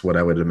opinion, that's what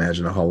I would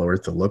imagine a Hollow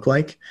Earth to look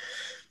like.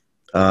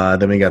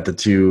 Then we got the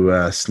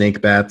two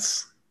snake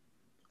bats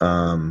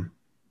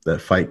that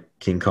fight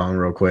King Kong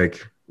real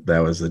quick. That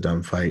was a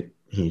dumb fight.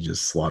 He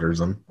just slaughters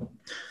them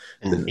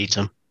and eats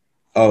them.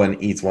 Oh, and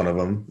eats one of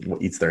them.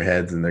 Eats their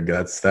heads and their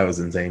guts. That was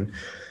insane.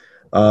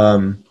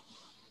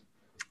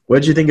 What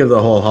did you think of the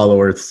whole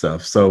Hollow Earth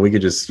stuff? So we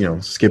could just,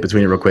 skip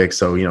between it real quick.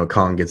 So,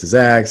 Kong gets his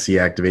axe. He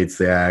activates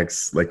the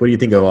axe. Like, what do you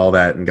think of all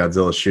that? And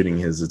Godzilla shooting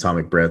his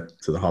atomic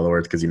breath to the Hollow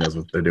Earth because he knows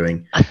what they're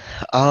doing. It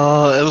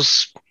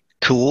was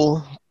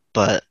cool,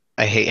 but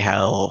I hate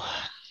how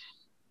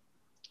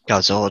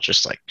Godzilla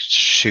just like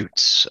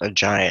shoots a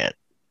giant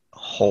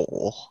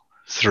hole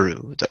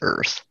through the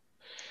earth.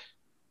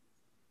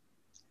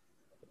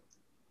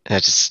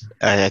 And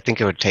I think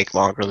it would take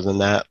longer than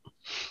that.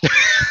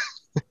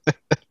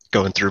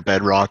 Going through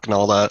bedrock and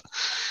all that.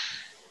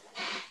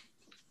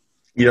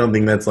 You don't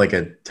think that's like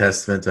a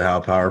testament to how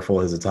powerful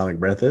his atomic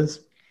breath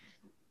is?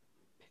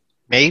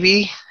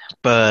 Maybe,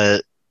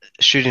 but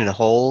shooting a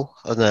hole,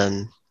 and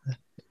then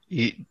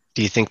do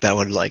you think that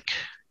would like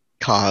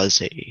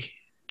cause a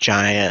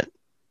giant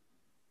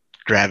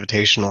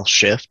gravitational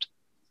shift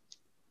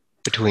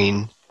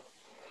between?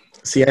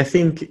 See, I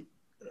think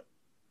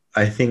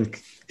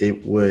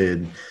it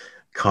would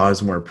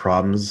cause more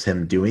problems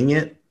him doing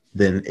it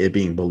than it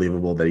being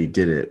believable that he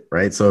did it,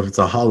 right? So if it's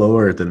a Hollow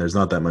Earth, then there's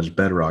not that much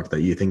bedrock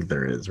that you think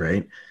there is,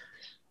 right?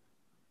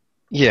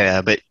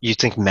 Yeah, but you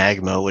think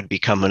magma would be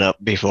coming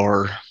up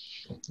before,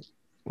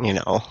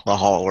 a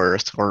Hollow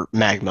Earth or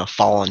magma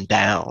falling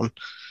down.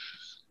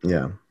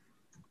 Yeah.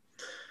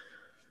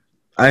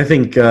 I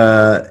think,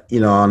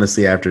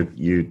 honestly, after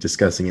you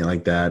discussing it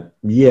like that,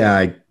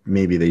 yeah,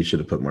 maybe they should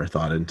have put more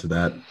thought into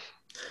that.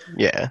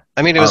 Yeah.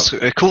 I mean, it was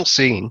a cool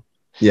scene.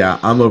 Yeah,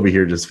 I'm over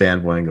here just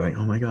fanboying going,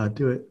 oh my God,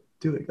 do it,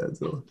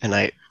 Godzilla. And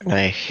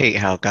I hate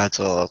how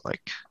Godzilla,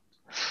 like,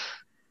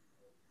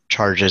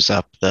 charges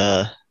up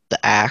the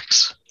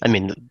axe. I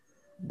mean,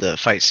 the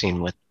fight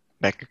scene with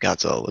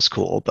Mechagodzilla was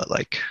cool, but,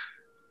 like,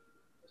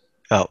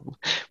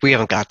 we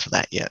haven't got to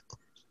that yet.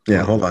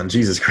 Yeah, hold on.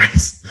 Jesus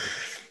Christ.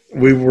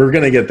 We're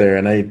going to get there,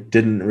 and I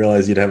didn't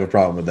realize you'd have a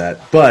problem with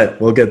that, but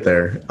we'll get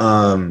there.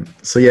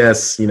 So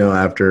yes,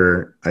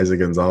 after Isa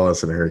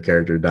Gonzalez and her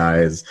character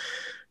dies,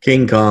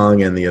 King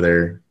Kong and the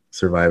other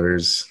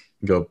survivors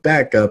go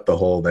back up the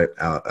hole that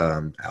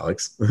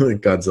Alex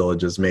Godzilla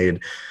just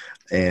made,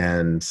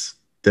 and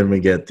then we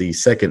get the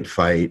second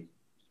fight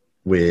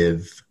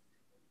with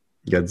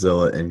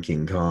Godzilla and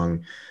King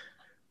Kong.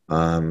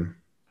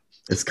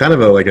 It's kind of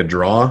like a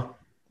draw,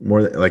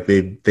 more like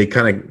they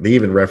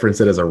even reference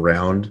it as a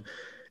round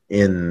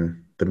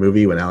in the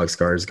movie when Alex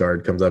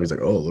Skarsgård comes up. He's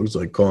like, "Oh, looks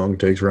like Kong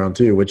takes round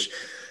two," which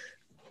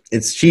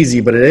it's cheesy,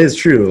 but it is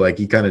true. Like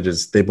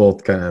they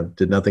both kind of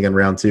did nothing on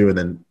round two, and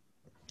then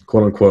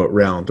quote unquote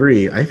round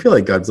three. I feel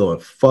like Godzilla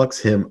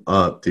fucks him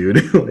up,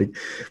 dude. Like,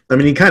 I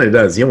mean, he kind of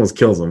does. He almost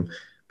kills him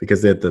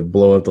because they have to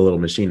blow up the little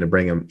machine to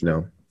bring him,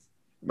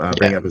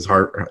 bring up his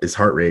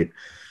heart rate.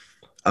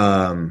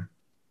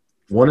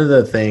 One of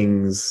the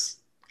things,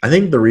 I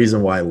think the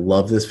reason why I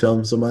love this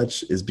film so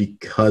much is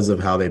because of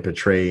how they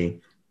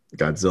portray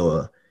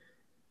Godzilla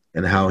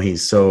and how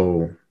he's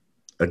so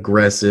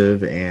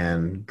aggressive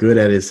and good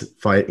at his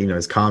fight,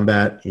 his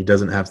combat. He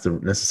doesn't have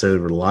to necessarily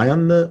rely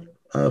on the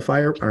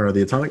fire or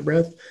the atomic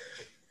breath.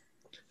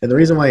 And the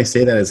reason why I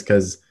say that is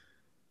because,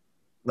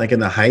 like in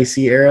the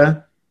Heisei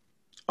era,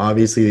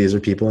 obviously these are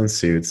people in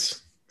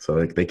suits, so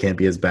like they can't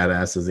be as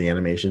badass as the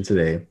animation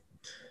today.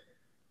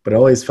 But I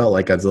always felt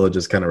like Godzilla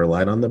just kind of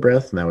relied on the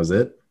breath, and that was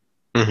it.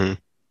 Mm-hmm.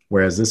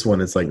 Whereas this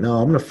one, it's like, no,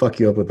 I'm going to fuck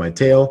you up with my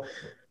tail.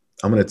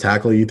 I'm going to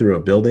tackle you through a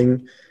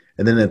building.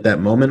 And then at that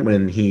moment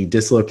when he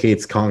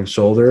dislocates Kong's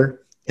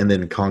shoulder, and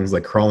then Kong's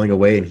like crawling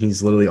away, and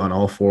he's literally on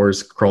all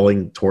fours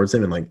crawling towards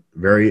him and like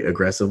very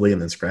aggressively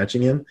and then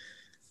scratching him.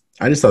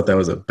 I just thought that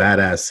was a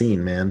badass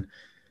scene, man.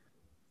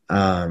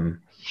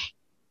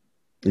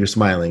 You're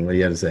smiling. What do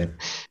you have to say?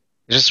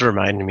 It just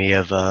reminded me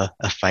of a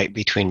fight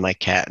between my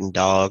cat and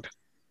dog.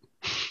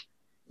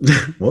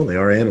 Well, they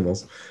are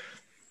animals.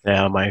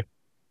 Yeah, my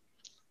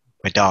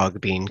dog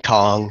being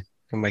Kong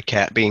and my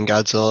cat being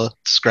Godzilla,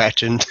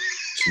 scratching.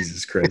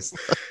 Jesus Christ.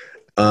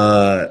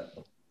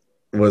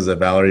 Was it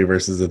Valerie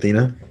versus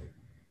Athena?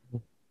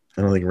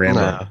 I don't think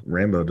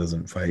Rambo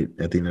doesn't fight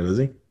Athena, does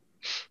he?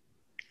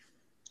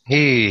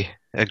 He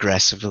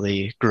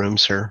aggressively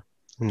grooms her.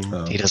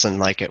 He doesn't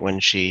like it when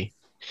she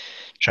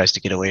tries to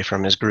get away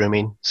from his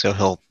grooming, so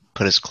he'll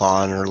put his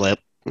claw on her lip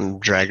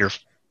and drag her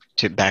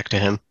back to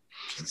him.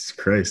 Jesus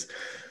Christ.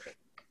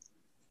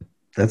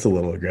 That's a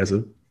little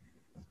aggressive.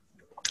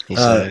 He's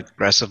an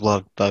aggressive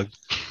love bug.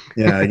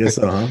 Yeah, I guess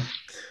so,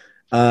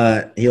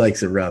 huh? He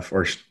likes it rough,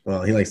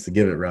 he likes to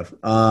give it rough.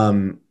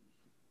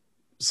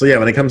 So yeah,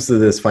 when it comes to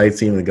this fight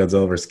scene with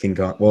Godzilla versus King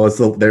Kong, well,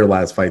 it's their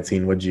last fight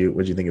scene. What'd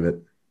you think of it?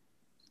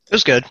 It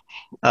was good.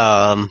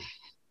 I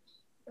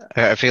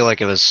feel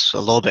like it was a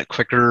little bit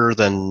quicker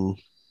than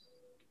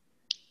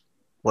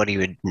what he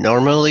would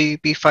normally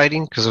be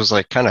fighting, because it was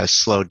like kind of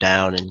slowed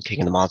down in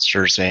King of the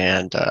Monsters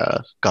and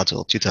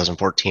Godzilla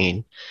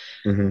 2014.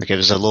 Mm-hmm. Like it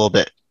was a little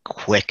bit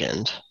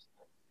quickened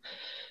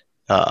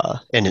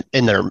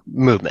in their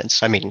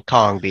movements. I mean,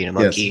 Kong being a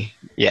monkey,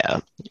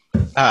 yes.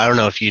 Yeah. I don't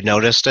know if you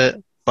noticed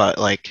it, but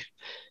like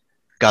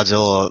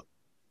Godzilla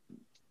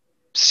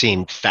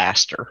seemed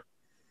faster.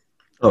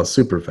 Oh,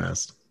 super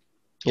fast.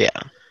 Yeah.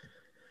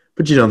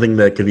 But you don't think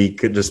that could be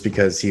just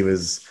because he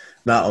was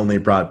not only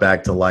brought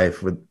back to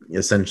life with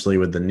essentially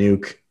with the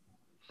nuke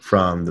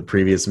from the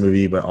previous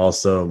movie, but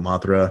also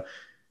Mothra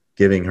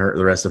giving her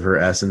the rest of her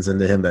essence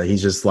into him, that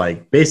he's just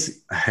like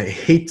basically, I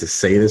hate to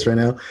say this right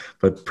now,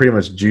 but pretty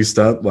much juiced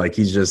up. Like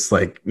he's just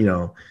like, I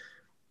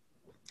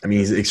mean,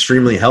 he's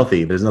extremely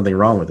healthy. There's nothing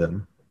wrong with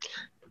him.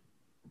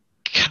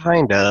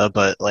 Kinda,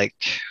 but like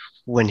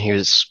when he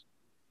was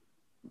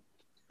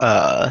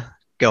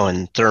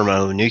going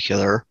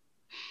thermonuclear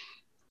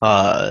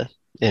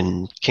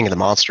in King of the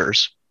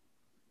Monsters,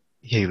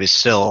 he was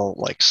still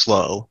like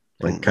slow,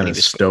 like kind of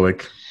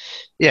stoic.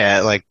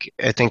 Yeah, like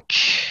I think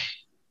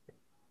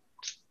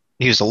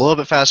he was a little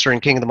bit faster in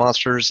King of the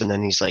Monsters, and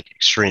then he's like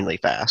extremely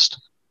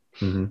fast.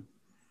 Mm-hmm.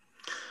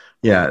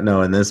 Yeah,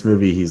 no, in this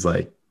movie he's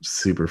like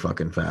super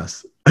fucking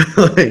fast.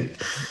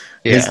 Like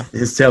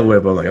his tail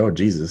whip, I'm like, oh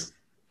Jesus.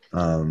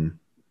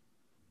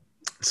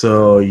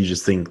 So you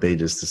just think they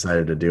just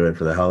decided to do it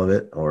for the hell of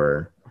it,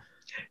 or?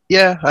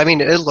 Yeah, I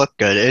mean, it looked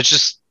good. It's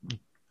just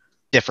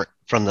different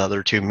from the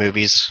other two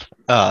movies.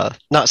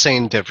 Not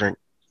saying different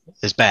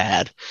is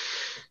bad,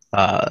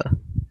 but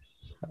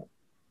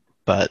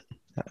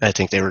I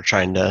think they were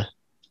trying to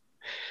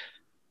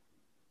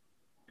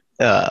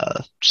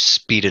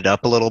speed it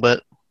up a little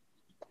bit,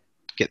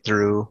 get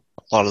through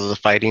a lot of the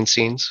fighting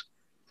scenes.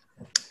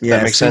 Yeah,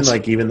 that makes sense.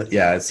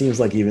 It seems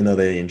like even though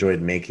they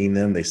enjoyed making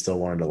them, they still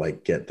wanted to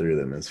like get through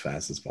them as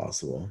fast as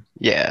possible.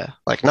 Yeah,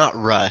 like not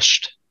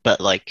rushed, but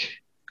like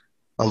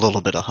a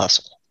little bit of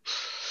hustle.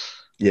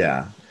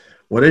 Yeah.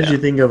 What did you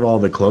think of all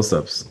the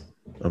close-ups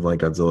of like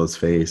Godzilla's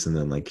face and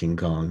then like King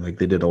Kong? Like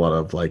they did a lot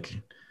of like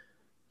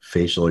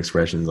facial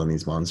expressions on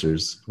these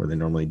monsters where they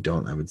normally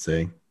don't, I would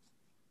say.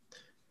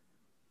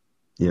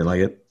 You didn't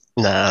like it?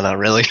 Nah, not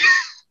really.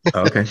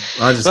 Oh, okay.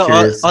 I was just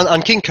curious.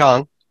 On King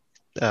Kong,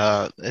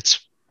 I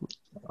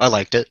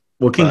liked it.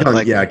 Well, King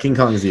Kong, King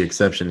Kong is the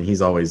exception.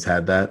 He's always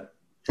had that.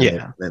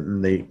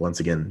 And they once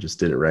again just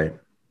did it right.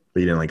 But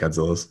you didn't like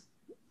Godzilla's.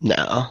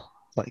 No,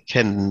 like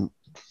him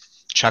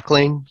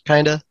chuckling,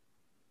 kind of.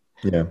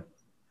 Yeah.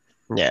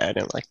 Yeah, I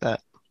didn't like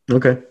that.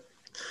 Okay.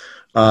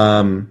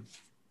 Um,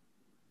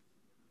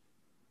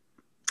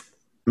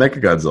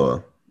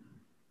 Mechagodzilla,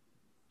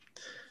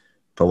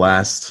 the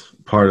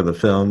last part of the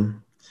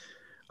film.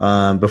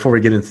 Before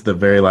we get into the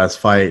very last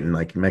fight and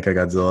like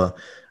Mechagodzilla,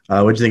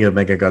 what do you think of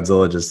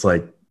Mechagodzilla? Just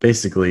like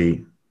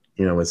basically,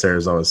 with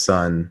Serizawa's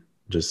son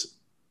just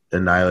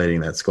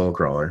annihilating that skull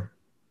crawler.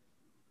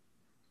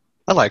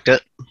 I liked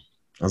it.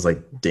 I was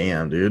like,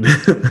 damn, dude.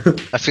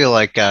 I feel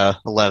like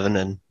 11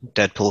 and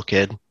Deadpool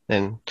kid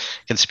and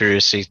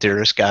conspiracy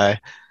theorist guy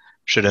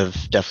should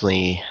have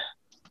definitely,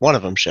 one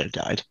of them should have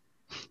died.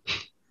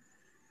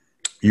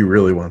 You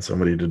really want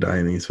somebody to die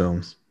in these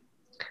films?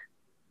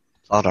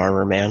 Plot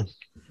armor, man.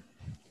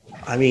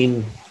 I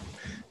mean,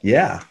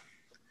 yeah.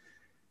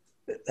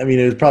 I mean,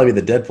 it would probably be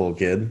the Deadpool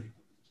kid.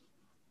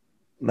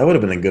 That would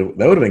have been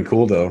That would have been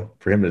cool though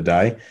for him to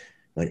die.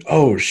 Like,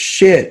 oh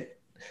shit!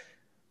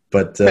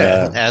 But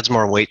Yeah, it adds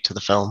more weight to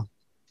the film.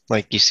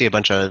 Like you see a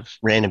bunch of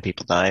random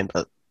people dying,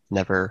 but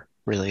never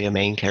really a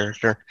main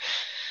character.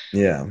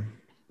 yeah,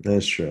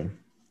 that's true.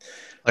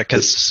 Like,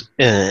 because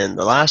in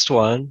the last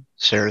one,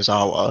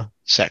 Serizawa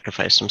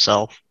sacrificed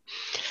himself,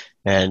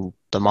 and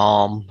the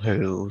mom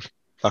who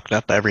fucked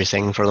up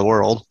everything for the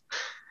world,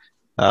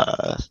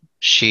 uh,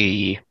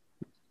 she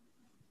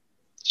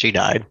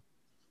died.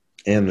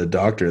 And the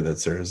doctor that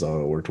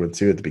Serizawa worked with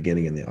too at the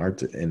beginning in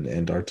in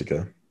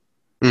Antarctica.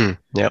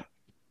 Yep.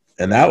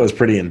 And that was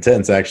pretty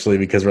intense actually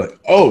because we're like,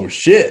 oh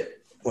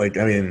shit! Like,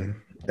 I mean,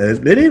 they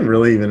didn't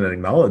really even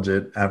acknowledge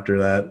it after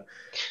that,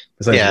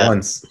 besides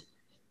once.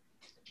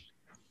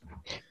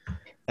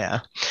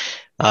 Yeah.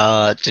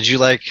 Did you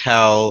like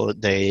how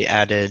they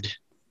added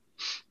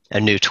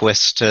a new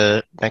twist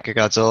to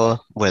Mechagodzilla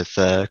with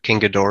King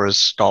Ghidorah's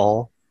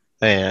skull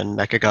and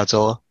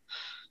Mechagodzilla?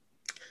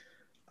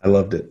 I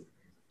loved it.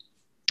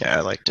 Yeah,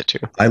 I liked it too.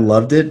 I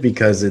loved it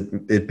because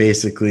it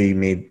basically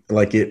made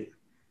like it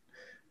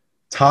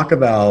talk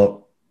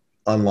about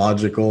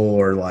unlogical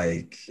or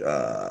like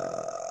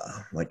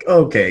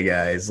okay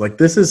guys, like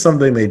this is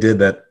something they did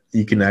that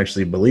you can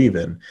actually believe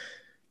in.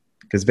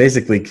 Because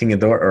basically King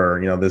Ghidorah,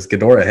 or this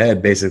Ghidorah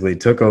head basically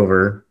took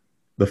over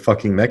the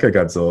fucking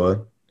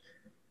Mechagodzilla.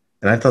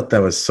 And I thought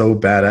that was so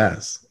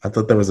badass. I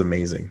thought that was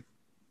amazing.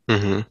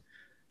 Mm-hmm.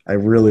 I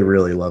really,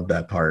 really loved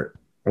that part.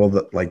 Well,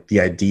 the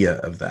idea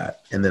of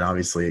that. And then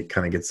obviously it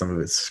kind of gets some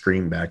of its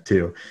scream back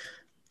too.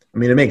 I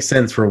mean, it makes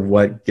sense for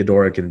what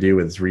Ghidorah can do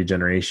with its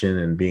regeneration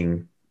and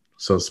being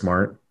so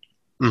smart.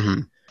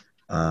 Mm-hmm.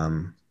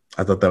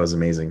 I thought that was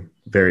amazing.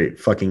 Very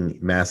fucking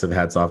massive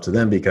hats off to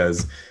them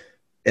because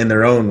in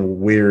their own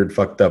weird,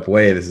 fucked up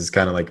way, this is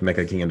kind of like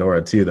Mecha King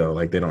Ghidorah too, though.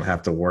 Like they don't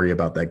have to worry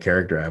about that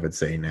character, I would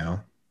say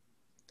now.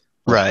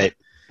 Right.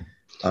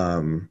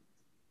 Well,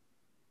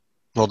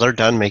 they're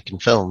done making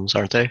films,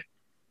 aren't they?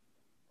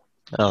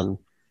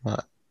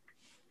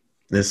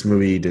 This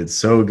movie did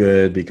so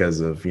good because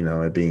of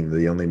it being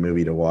the only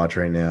movie to watch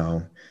right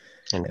now,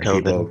 and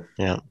COVID,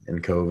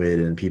 and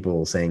COVID, and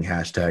people saying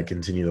hashtag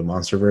continue the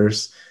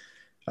MonsterVerse.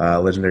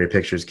 Legendary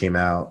Pictures came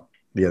out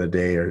the other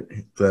day, or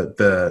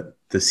the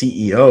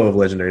CEO of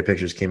Legendary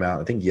Pictures came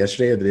out, I think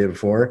yesterday or the day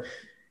before,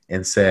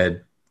 and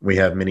said we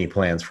have many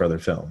plans for other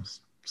films.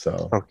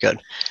 So good.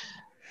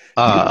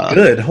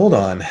 Good. Hold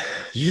on. Did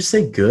you just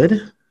say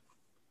good?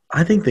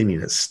 I think they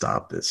need to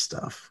stop this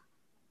stuff.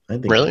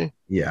 Really?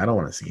 Yeah, I don't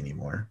want to see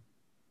anymore.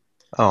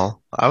 Oh,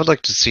 I would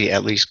like to see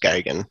at least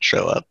Gigan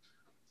show up.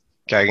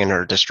 Gigan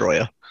or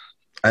Destroya.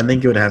 I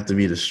think it would have to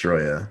be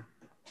Destroya.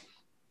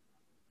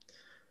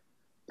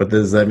 But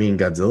does that mean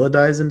Godzilla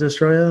dies in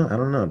Destroya? I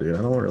don't know, dude.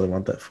 I don't really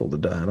want that fool to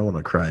die. I don't want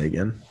to cry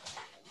again.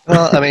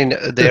 Well, I mean,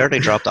 they already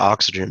dropped the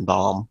oxygen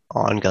bomb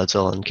on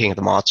Godzilla and King of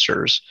the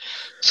Monsters,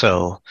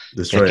 so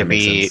Destroya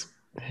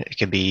it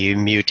could be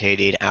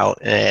mutated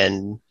out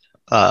in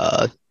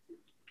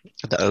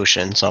the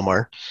ocean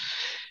somewhere,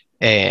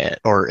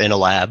 or in a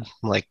lab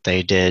like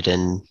they did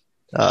in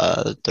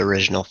the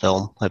original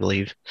film, I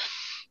believe.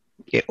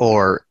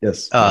 Or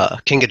yes,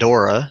 King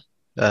Ghidorah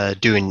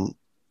doing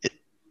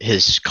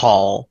his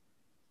call,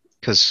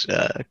 because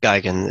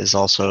Gigan is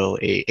also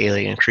a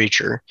alien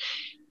creature.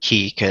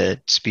 He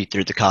could speed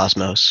through the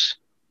cosmos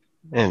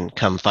and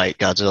come fight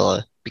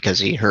Godzilla because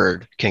he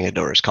heard King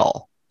Ghidorah's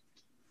call.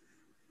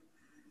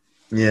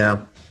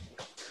 Yeah.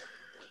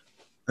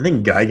 I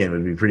think Gigan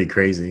would be pretty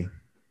crazy.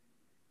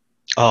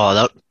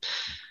 Oh,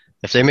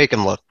 if they make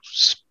him look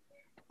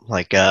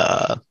like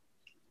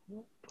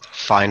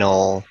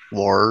Final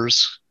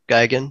Wars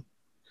Gigan.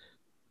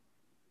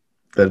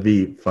 That'd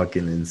be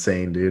fucking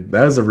insane, dude.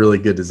 That was a really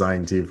good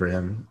design too for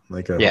him.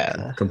 Like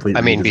a complete.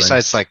 I mean,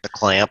 besides like the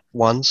clamp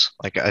ones,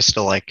 like I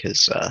still like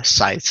his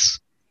scythes.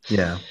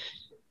 Yeah,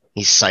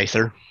 he's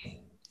Scyther.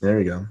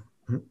 There you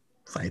go,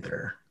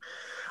 Scyther.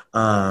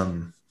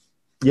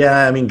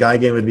 Yeah, I mean,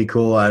 Gigan would be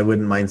cool. I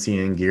wouldn't mind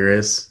seeing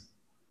Anguirus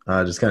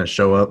just kind of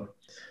show up.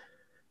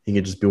 He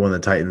could just be one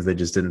of the Titans they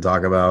just didn't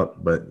talk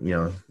about, but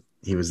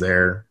he was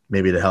there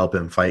maybe to help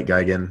him fight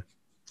Gigan.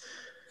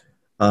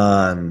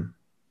 Um,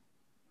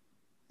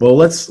 well,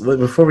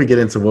 before we get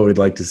into what we'd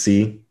like to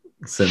see,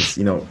 since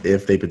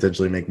if they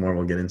potentially make more,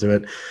 we'll get into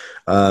it.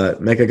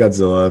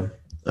 Mechagodzilla.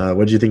 What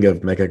did you think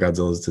of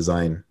Mechagodzilla's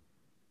design?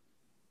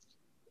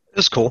 It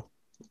was cool.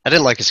 I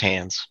didn't like his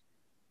hands.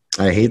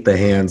 I hate the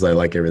hands. I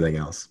like everything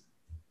else.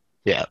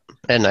 Yeah,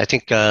 and I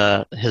think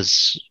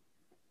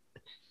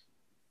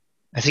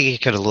he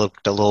could have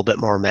looked a little bit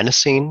more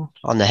menacing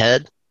on the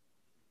head.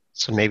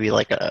 So maybe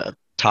like a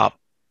top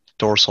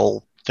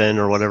dorsal fin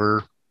or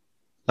whatever,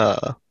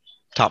 uh,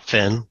 top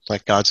fin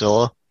like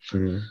Godzilla,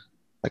 Mhm.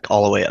 like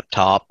all the way up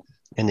top,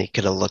 and he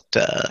could have looked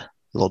a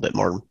little bit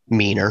more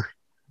meaner,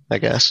 I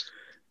guess,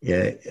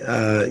 Yeah,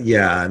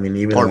 yeah. I mean,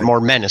 even or like,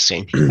 more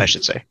menacing, I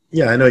should say.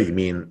 yeah, I know what you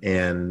mean,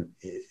 and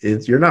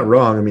you're not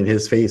wrong. I mean,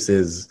 his face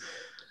is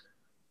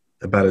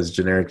about as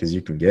generic as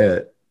you can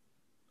get.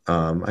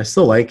 I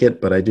still like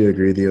it, but I do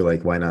agree with you.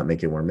 Like, why not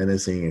make it more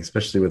menacing,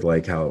 especially with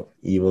like how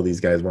evil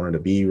these guys wanted to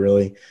be,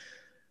 really.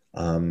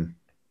 Um,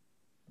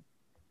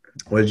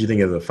 what did you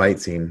think of the fight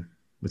scene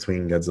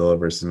between Godzilla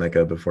versus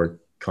Mecha before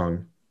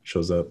Kong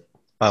shows up?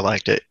 I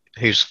liked it.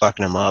 He was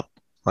fucking him up.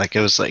 Like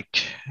it was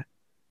like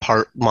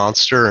part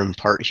monster and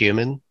part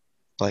human,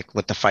 like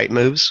with the fight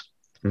moves.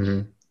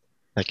 Hmm.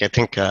 Like I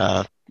think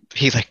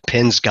he like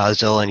pins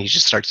Godzilla and he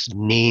just starts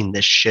kneeing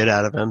the shit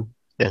out of him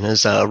in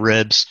his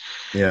ribs,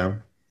 Yeah,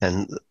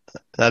 and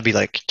that'd be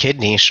like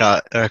kidney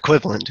shot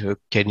equivalent to a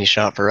kidney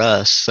shot for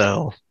us.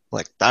 So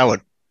like that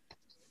would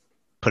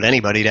put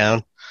anybody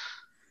down.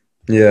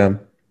 yeah.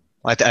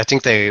 I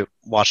think they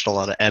watched a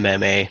lot of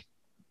MMA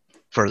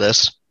for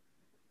this.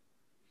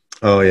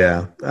 Oh,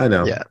 yeah. I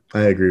know. Yeah,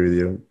 I agree with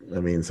you. I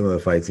mean, some of the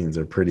fight scenes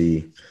are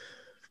pretty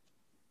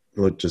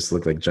look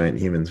like giant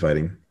humans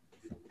fighting,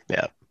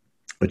 yeah,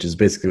 which is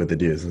basically what they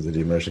do since they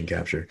do motion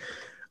capture.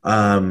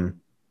 Um,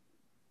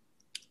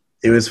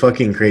 it was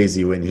fucking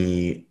crazy when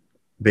he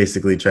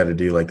basically tried to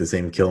do like the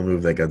same kill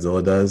move that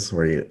Godzilla does,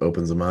 where he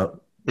opens them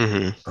up.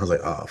 hmm I was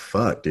like, oh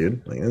fuck,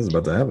 dude, like this is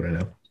about to happen right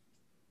now.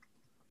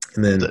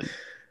 And then the,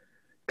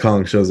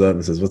 Kong shows up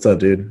and says, "What's up,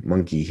 dude?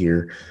 Monkey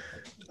here."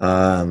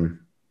 Um,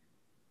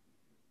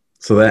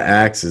 so that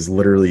axe is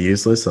literally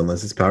useless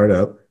unless it's powered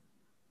up,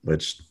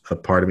 which a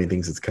part of me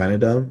thinks it's kind of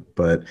dumb,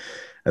 but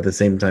at the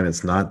same time,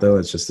 it's not though.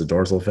 It's just a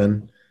dorsal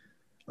fin.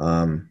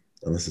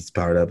 Unless it's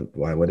powered up,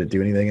 why would it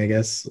do anything? I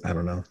guess I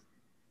don't know.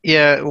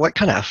 yeah. What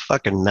kind of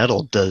fucking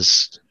metal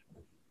does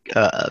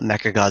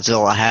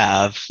Mechagodzilla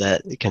have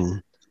that it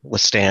can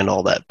withstand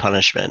all that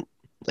punishment?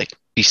 Like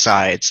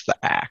besides the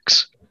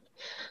axe,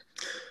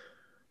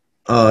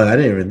 I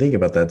didn't even think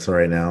about that till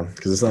right now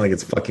because it's not like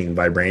it's fucking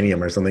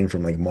vibranium or something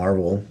from like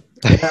Marvel.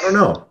 Yeah, I don't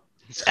know.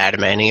 it's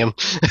adamantium.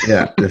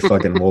 Yeah, the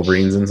fucking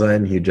Wolverine's inside,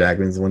 and Hugh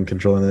Jackman's the one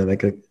controlling the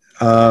mecha.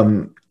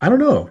 I don't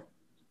know.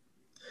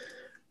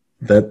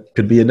 That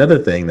could be another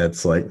thing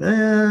that's like,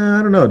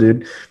 I don't know,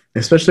 dude.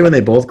 Especially when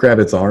they both grab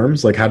its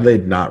arms. Like, how do they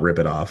not rip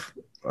it off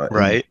in the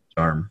Right?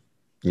 arm?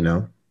 You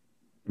know,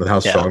 with how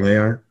Yeah. strong they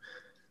are.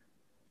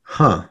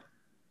 Huh.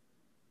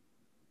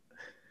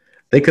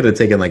 They could have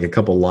taken like a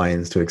couple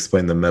lines to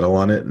explain the metal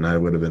on it, and I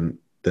would have been.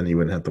 Then you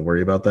wouldn't have to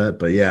worry about that.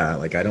 But yeah,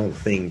 like I don't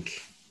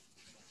think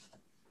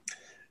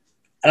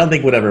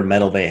whatever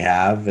metal they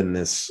have in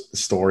this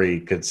story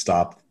could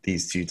stop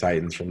these two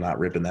titans from not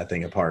ripping that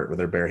thing apart with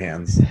their bare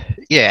hands.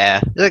 Yeah,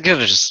 they could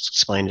have just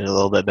explained it a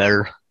little bit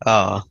better.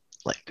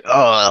 Like,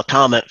 oh, a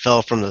comet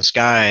fell from the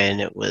sky and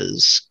it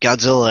was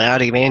Godzilla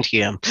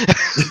adamantium.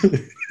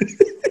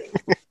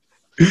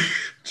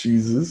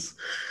 Jesus.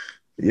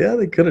 Yeah,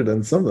 they could have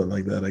done something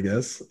like that, I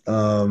guess.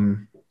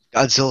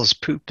 Godzilla's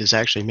poop is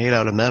actually made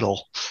out of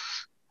metal.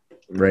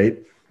 Right?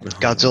 Oh my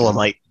Godzilla god.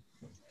 might.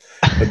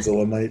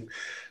 Godzilla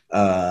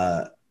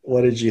might.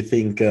 What did you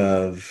think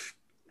of,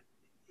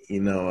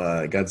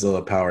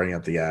 Godzilla powering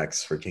up the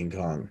axe for King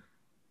Kong?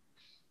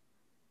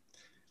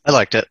 I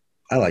liked it.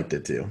 I liked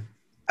it too.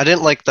 I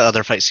didn't like the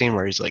other fight scene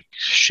where he's like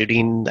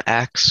shooting the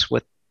axe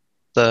with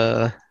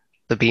the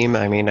the beam.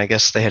 I mean, I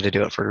guess they had to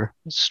do it for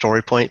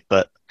story point,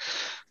 but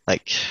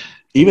like,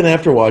 Even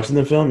after watching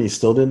the film, you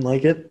still didn't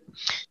like it?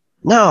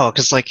 no,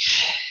 because like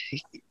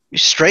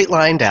straight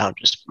line down,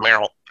 just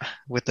meow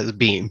with the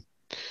beam.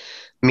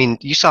 I mean,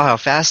 you saw how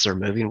fast they're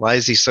moving. Why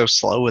is he so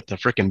slow with the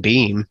freaking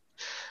beam?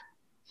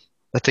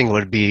 That thing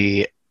would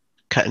be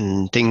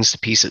cutting things to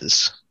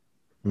pieces.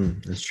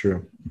 That's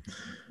true.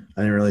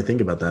 I didn't really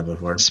think about that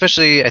before.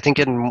 Especially, I think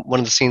in one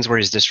of the scenes where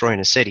he's destroying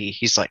a city,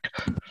 he's like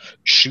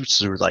shoots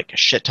through like a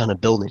shit ton of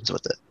buildings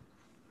with it.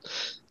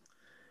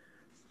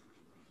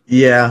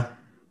 Yeah,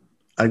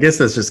 I guess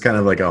that's just kind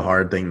of like a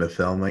hard thing to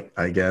film, like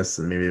I guess,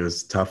 and maybe it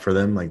was tough for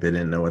them. Like they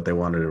didn't know what they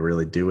wanted to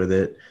really do with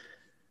it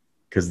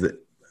because they're.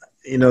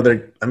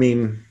 I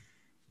mean,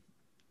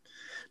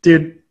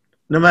 dude,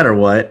 no matter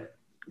what,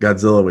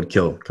 Godzilla would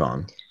kill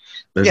Kong.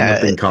 There's Yeah,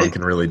 nothing Kong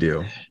can really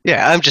do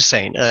yeah. I'm just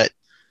saying. I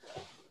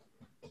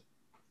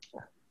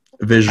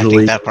think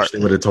visually. that part. They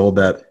would have told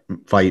that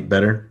fight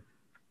better.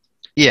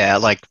 Yeah,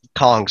 like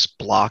Kong's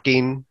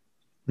blocking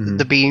the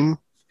Hmm. beam,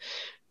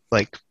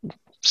 like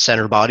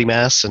center body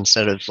mass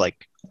instead of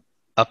like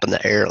up in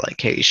the air, like,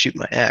 "Hey, shoot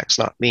my axe,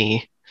 not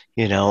me."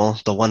 You know,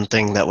 the one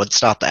thing that would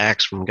stop the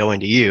axe from going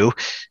to you.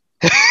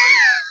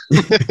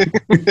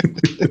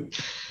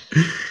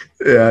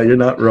 Yeah, you're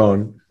not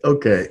wrong.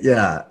 Okay,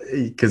 yeah,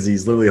 because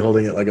he's literally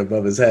holding it like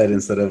above his head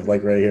instead of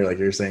like right here, like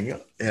you're saying.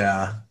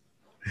 Yeah,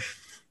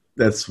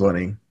 that's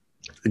funny.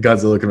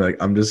 Godzilla can be like,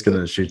 I'm just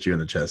gonna shoot you in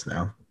the chest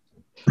now.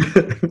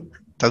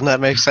 Doesn't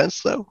that make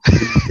sense, though?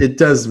 It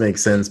does make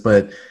sense,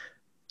 but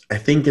I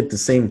think at the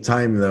same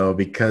time, though,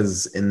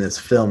 because in this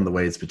film, the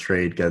way it's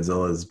portrayed,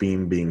 Godzilla's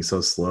beam being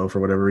so slow for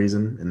whatever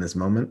reason in this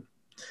moment.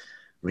 I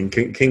mean,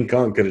 King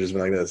Kong could have just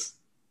been like this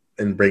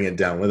and bring it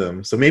down with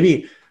him. So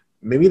maybe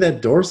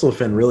that dorsal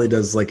fin really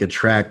does like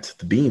attract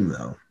the beam,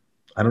 though.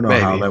 I don't know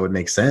how Maybe. that would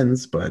make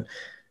sense, but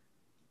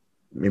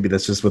maybe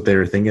that's just what they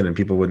were thinking, and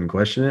people wouldn't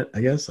question it.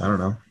 I guess I don't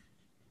know.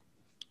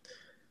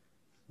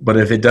 But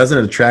if it doesn't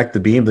attract the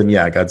beam, then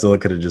yeah, Godzilla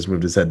could have just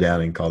moved his head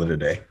down and called it a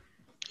day.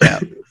 Yeah,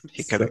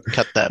 he could So, have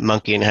cut that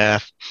monkey in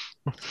half.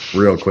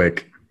 real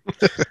quick.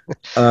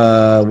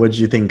 What did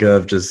you think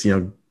of just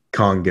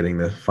Kong getting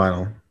the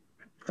final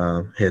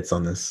hits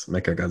on this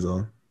Mecha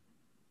Godzilla?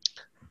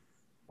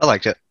 I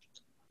liked it.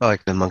 I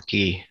like the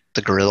monkey,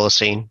 the gorilla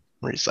scene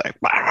where he's like,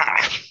 "Bah!"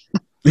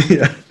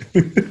 Yeah,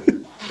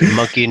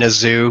 Monkey in a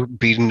zoo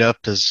beating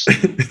up his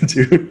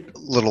dude.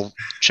 little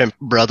chimp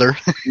brother.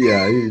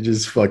 Yeah, you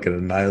just fucking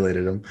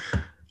annihilated him.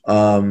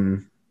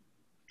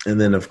 And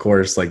then of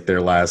course, like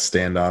their last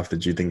standoff.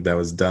 Did you think that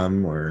was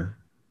dumb, or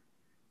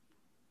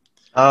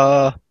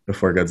Uh,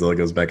 before Godzilla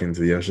goes back into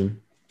the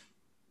ocean?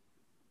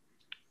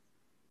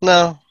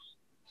 no,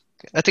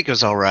 I think it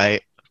was all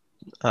right.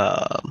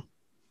 Um,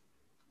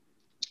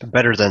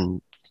 Better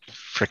than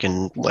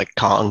freaking like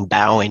Kong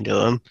bowing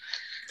to him.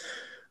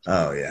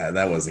 Oh yeah,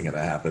 that wasn't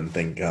gonna happen.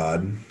 Thank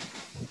God.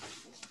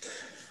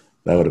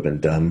 That would have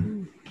been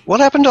dumb. What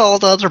happened to all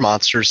the other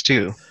monsters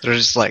too? They're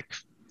just like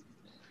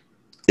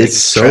they It's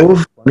so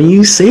funny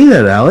you say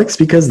that, Alex,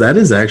 because that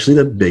is actually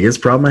the biggest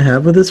problem I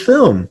have with this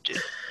film.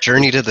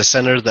 journey to the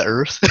center of the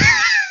earth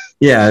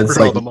Yeah, it's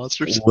for all like the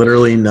monsters.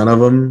 literally none of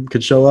them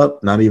could show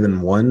up. Not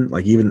even one.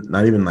 Like even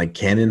not even like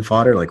cannon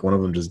fodder. Like one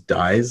of them just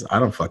dies. I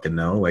don't fucking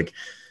know. Like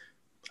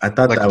I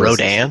thought Like that was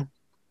Rodan.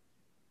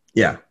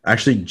 yeah.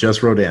 Actually,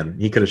 just Rodan.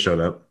 He could have showed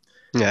up.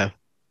 Yeah,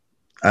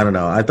 I don't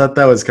know. I thought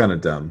that was kind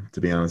of dumb, to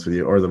be honest with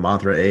you. Or the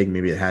Mothra egg.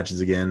 Maybe it hatches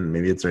again.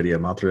 Maybe it's already a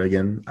Mothra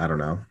again. I don't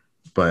know.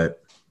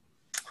 But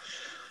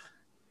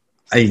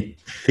I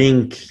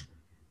think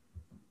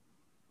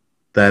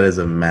that is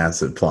a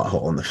massive plot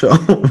hole in the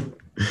film.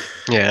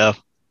 yeah.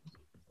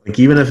 Like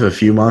even if a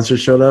few monsters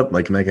showed up,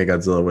 like Mecha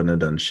Godzilla wouldn't have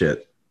done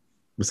shit.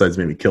 Besides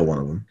maybe kill one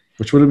of them,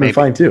 which would have been Maybe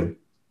fine too.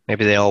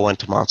 maybe they all went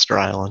to Monster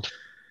Island.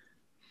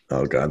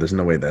 Oh god, there's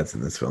no way that's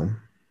in this film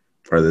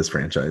or this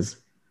franchise.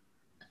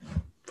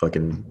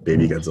 Fucking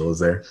baby Godzilla's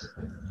there.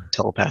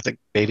 Telepathic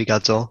baby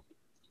Godzilla.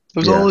 It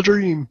was Yeah. all a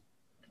dream.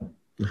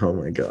 Oh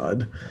my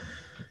god.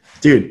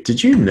 Dude,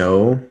 did you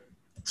know,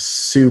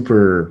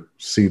 super,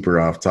 super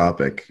off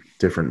topic,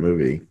 different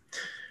movie.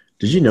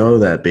 Did you know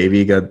that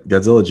baby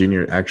Godzilla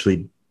Jr.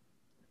 actually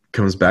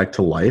comes back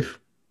to life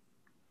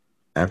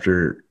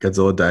after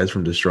Godzilla dies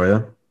from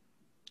Destroya?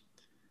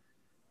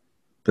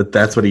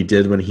 That's what he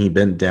did when he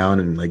bent down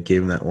and like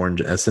gave him that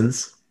orange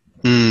essence.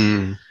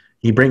 Hmm.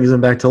 He brings him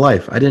back to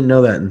life. I didn't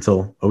know that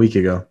until a week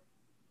ago.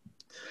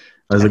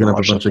 I was I haven't looking up a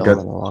watched bunch that of film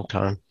in a long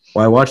time.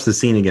 Well, I watched the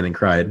scene again and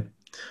cried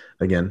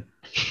again.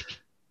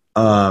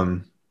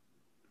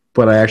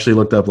 But I actually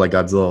looked up like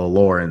Godzilla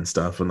lore and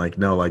stuff, and like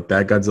no, like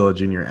that Godzilla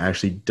Jr.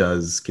 actually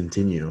does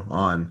continue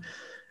on.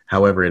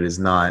 However, it is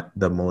not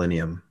the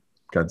Millennium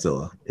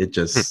Godzilla. It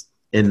just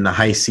in the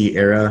high sea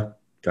era,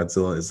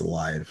 Godzilla is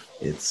alive.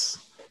 It's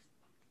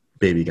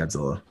baby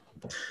Godzilla.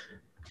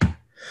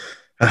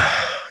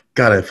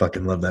 God, I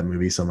fucking love that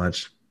movie so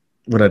much.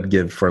 What I'd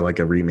give for like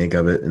a remake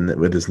of it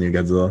with this new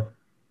Godzilla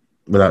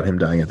without him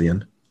dying at the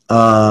end.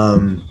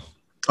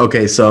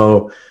 Okay,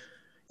 so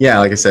yeah,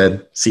 like I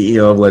said,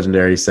 CEO of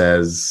Legendary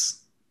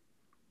says,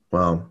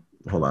 well,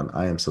 hold on.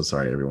 I am so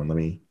sorry, everyone. Let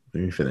me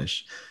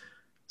finish.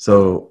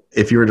 So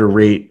if you were to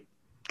rate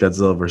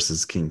Godzilla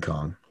versus King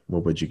Kong,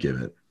 what would you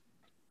give it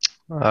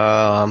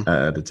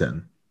out of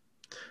 10?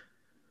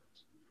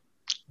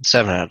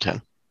 7 out of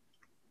 10.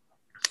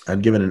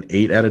 I'd give it an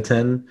 8 out of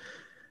 10.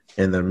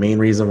 And the main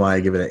reason why I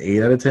give it an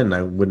 8 out of 10,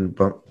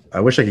 I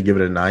wish I could give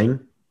it a 9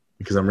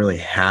 because I'm really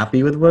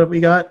happy with what we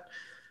got.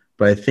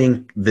 But I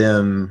think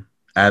Adam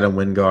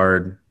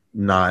Wingard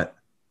not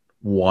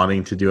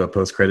wanting to do a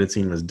post-credit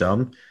scene was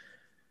dumb.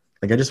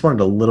 Like I just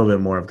wanted a little bit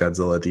more of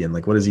Godzilla at the end.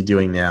 Like what is he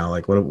doing now?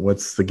 Like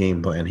what's the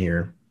game plan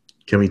here?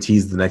 Can we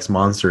tease the next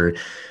monster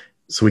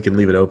so we can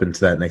leave it open to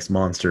that next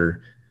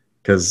monster?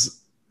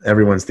 Because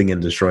everyone's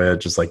thinking Destroya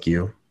just like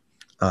you.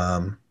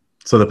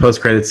 So the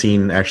post-credit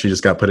scene actually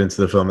just got put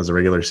into the film as a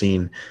regular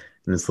scene,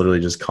 and it's literally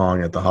just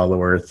Kong at the Hollow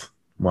Earth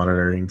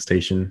monitoring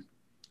station.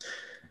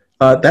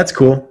 That's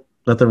cool.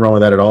 Nothing wrong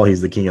with that at all.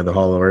 He's the king of the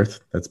Hollow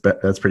Earth. That's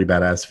pretty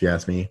badass if you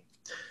ask me.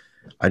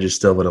 I just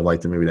still would have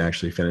liked the movie to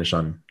actually finish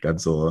on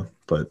Godzilla,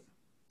 but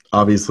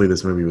obviously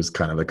this movie was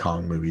kind of a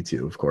Kong movie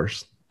too, of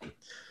course.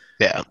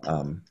 Yeah.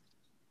 Um,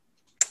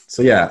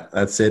 so yeah,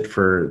 that's it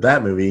for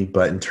that movie.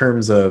 But in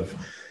terms of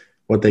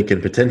what they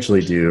can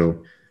potentially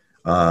do,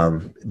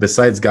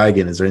 besides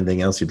Gigan, is there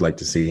anything else you'd like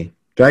to see?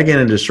 Gigan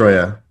and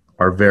Destroya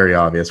are very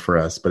obvious for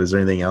us, but is there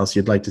anything else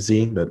you'd like to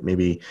see that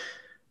maybe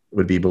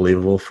would be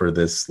believable for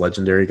this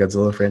legendary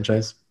Godzilla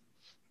franchise?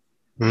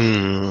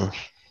 Hmm.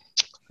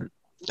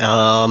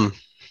 Um,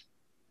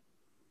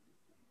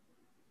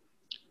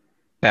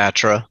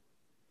 Batra.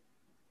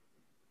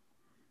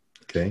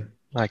 Okay.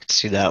 I could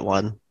see that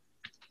one.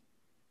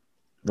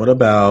 What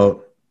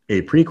about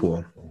a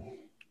prequel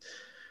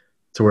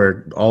to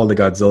where all the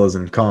Godzillas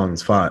and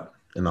Kongs fought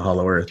in the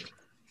Hollow Earth?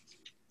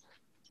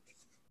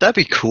 That'd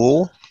be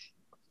cool,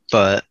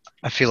 but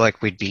I feel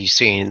like we'd be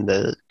seeing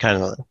the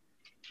kind of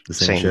The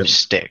same same shit.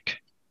 stick.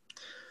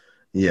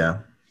 Yeah.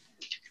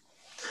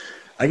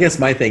 I guess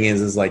my thing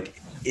is like,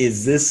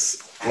 is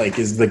this like,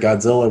 is the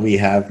Godzilla we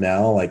have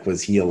now, like,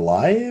 was he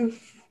alive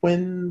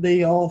when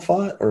they all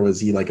fought, or was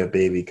he like a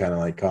baby, kind of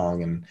like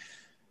Kong, and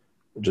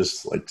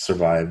just like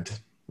survived?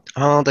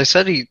 Oh, they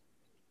said he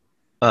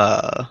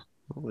uh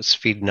was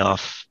feeding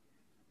off,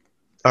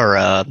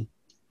 or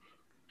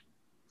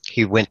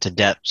he went to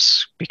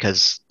depths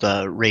because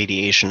the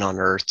radiation on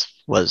Earth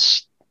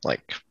was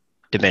like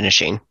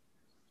diminishing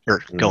or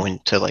Mm. going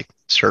to like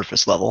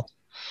surface level.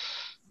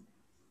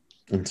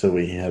 Until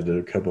we had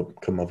to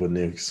come up with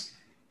nukes.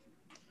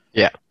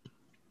 Yeah.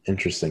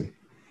 Interesting.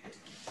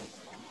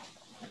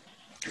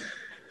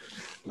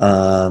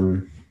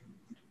 Um,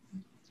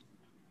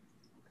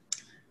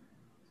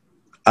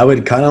 I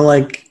would kind of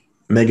like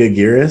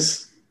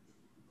Megaguirus,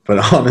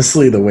 but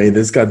honestly, the way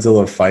this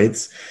Godzilla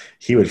fights,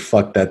 he would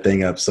fuck that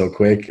thing up so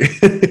quick.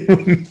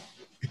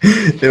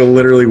 It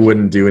literally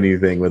wouldn't do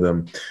anything with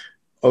him.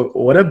 Oh,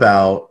 what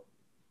about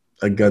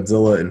a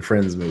Godzilla and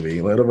Friends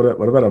movie? What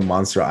about a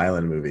Monster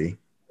Island movie?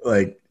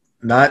 Like,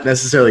 not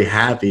necessarily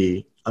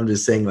happy. I'm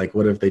just saying, like,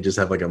 what if they just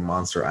have like a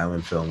Monster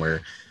Island film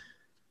where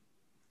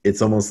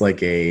it's almost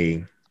like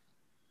a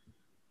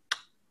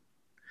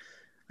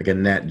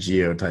Nat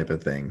Geo type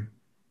of thing?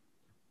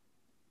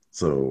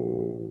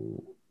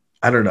 So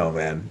I don't know,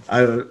 man.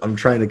 I'm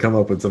trying to come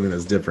up with something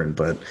that's different,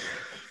 but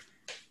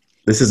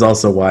this is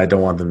also why I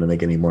don't want them to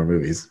make any more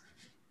movies.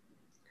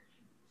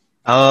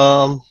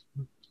 Um,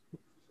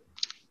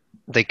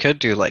 they could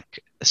do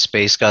like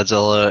Space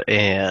Godzilla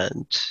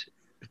and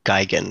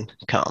Gigan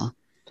come.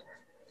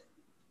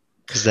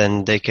 Because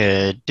then they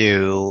could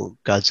do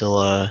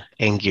Godzilla,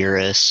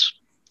 Anguirus,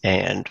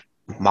 and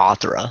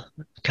Mothra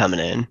coming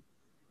in,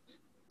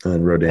 And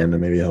then Rodan to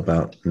maybe help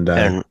out and die.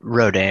 and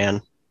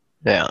Rodan.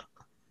 Yeah,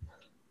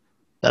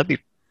 that'd be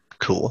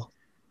cool.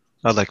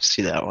 I'd like to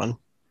see that one.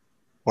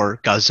 Or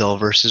Godzilla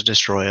versus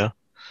Destroya.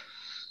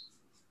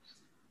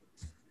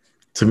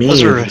 To me,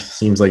 Those it are just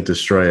seems like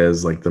Destroya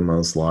is like the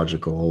most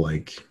logical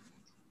like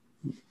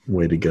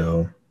way to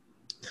go.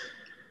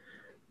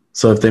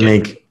 So if they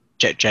make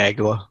Jet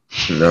Jaguar.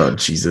 no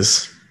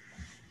Jesus,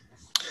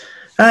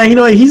 you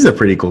know what? He's a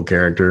pretty cool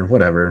character.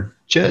 Whatever.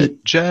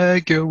 Jet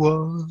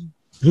Jaguar.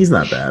 He's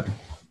not bad.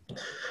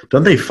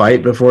 Don't they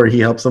fight before he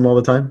helps them all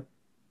the time?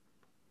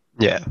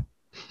 Yeah,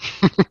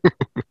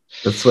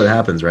 That's what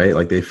happens, right?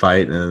 Like they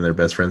fight and then they're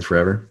best friends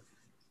forever.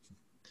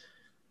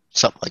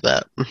 something like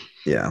that.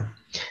 Yeah.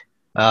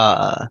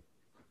 Uh,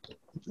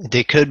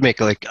 they could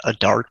make like a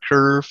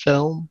darker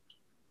film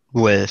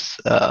with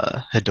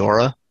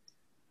Hedora,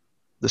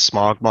 the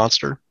smog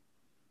monster.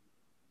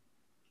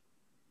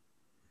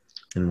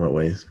 In what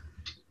ways?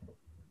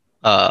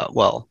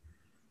 Well,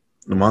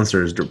 The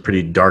monster is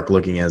pretty dark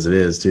looking as it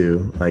is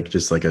too, like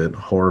just like a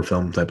horror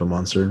film type of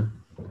monster.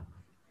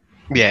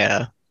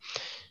 yeah.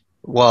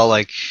 Well,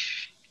 like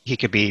he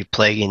could be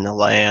plaguing the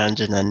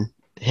land, and then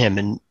him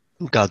and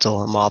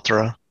Godzilla and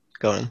Mothra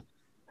going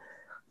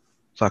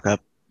fuck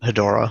up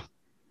Hedora.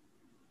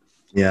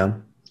 Yeah.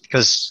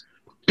 Because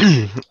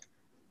in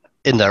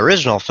the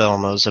original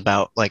film, it was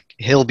about like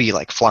he'll be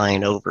like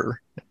flying over,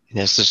 and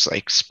it's just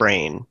like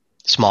spraying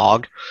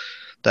smog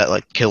that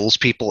like kills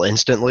people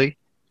instantly.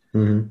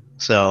 Mm-hmm.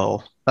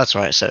 So that's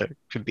why I said it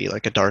could be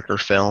like a darker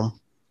film.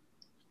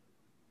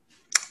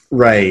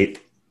 Right.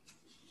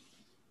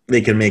 They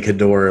can make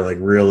Hedora like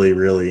really,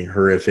 really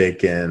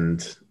horrific,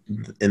 and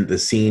in the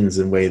scenes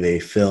and way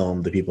they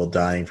film the people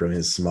dying from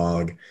his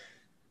smog,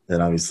 then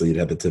obviously you'd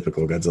have the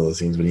typical Godzilla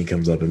scenes when he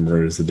comes up and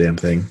murders the damn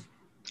thing.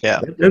 Yeah.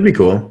 That'd be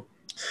cool.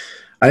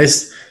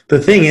 The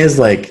thing is,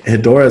 like,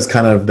 Hedora's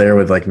kind of there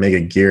with like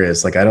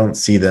Megaguirus. Like, I don't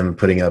see them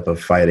putting up a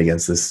fight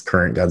against this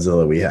current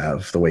Godzilla we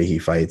have, the way he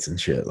fights and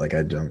shit. Like,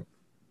 I don't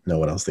know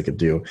what else they could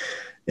do.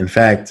 In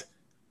fact,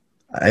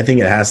 I think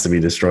it has to be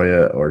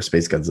Destroya or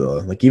Space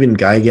Godzilla. Like, even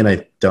Gigan,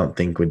 I don't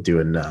think would do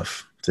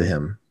enough to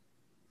him.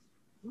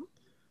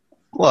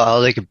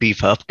 Well, they could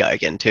beef up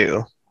Gigan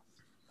too.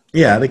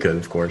 Yeah, they could,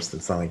 of course.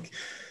 It's not like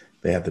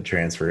they have to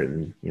transfer it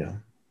and,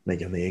 make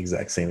him the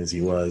exact same as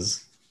he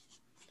was.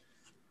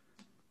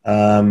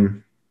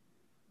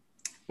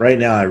 Right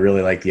now, I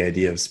really like the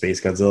idea of Space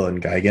Godzilla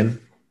and Gigan,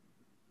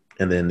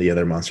 and then the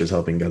other monsters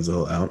helping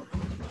Godzilla out.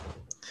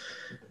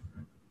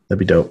 That'd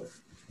be dope.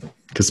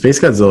 Because Space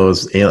Godzilla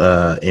was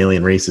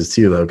alien races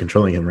too, though,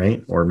 controlling him,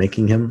 right? Or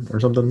making him or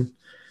something.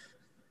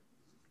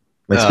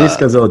 Like Space Uh,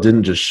 Godzilla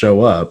didn't just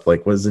show up.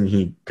 Like, wasn't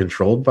he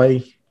controlled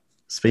by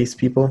space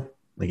people,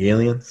 like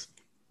aliens?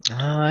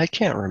 I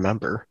can't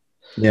remember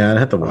Yeah, I'd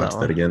have to on that watch that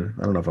one. again.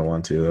 I don't know if I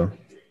want to though.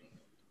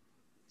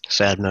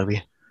 Sad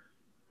movie.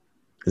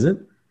 Is it?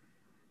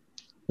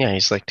 Yeah,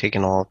 he's like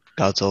taking all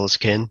Godzilla's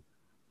kin,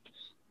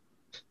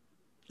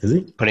 Is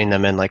he? putting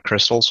them in like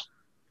crystals.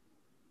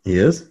 He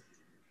is.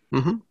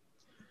 Hmm.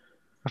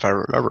 If I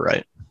remember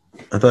right.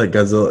 I thought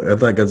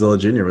Godzilla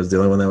Jr. was the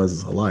only one that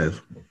was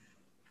alive.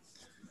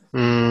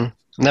 No,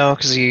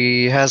 because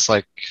he has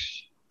like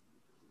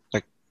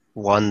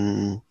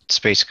one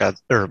space god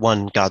or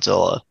one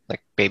Godzilla,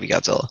 like baby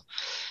Godzilla,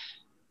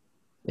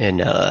 in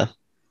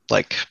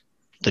like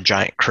the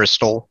giant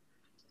crystal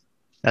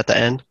at the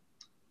end.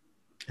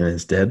 And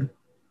it's dead.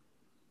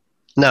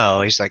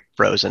 No, he's like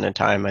frozen in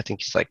time. I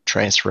think he's like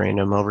transferring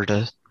him over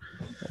to.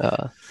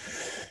 Uh,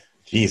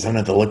 Jeez, I'm gonna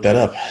have to look that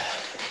up.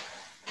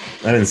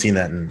 I haven't seen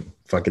that in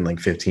fucking like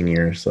 15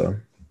 years. So,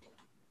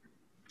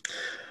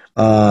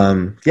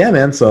 yeah,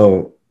 man.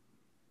 So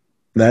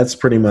that's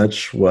pretty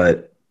much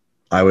what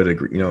I would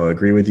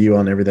agree with you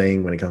on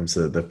everything when it comes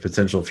to the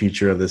potential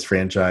future of this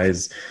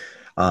franchise.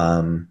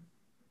 Um,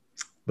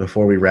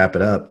 before we wrap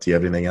it up, do you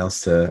have anything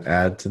else to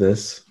add to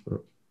this?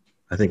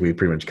 I think we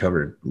pretty much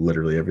covered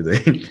literally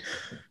everything.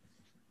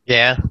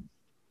 yeah,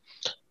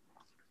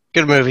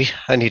 good movie.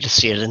 I need to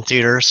see it in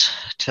theaters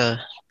to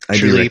I do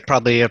truly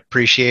probably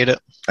appreciate it.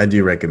 I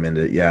do recommend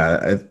it.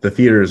 Yeah, the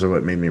theaters are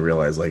what made me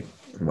realize like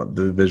what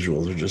the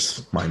visuals are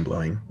just mind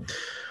blowing.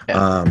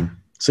 Yeah.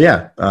 So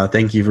yeah,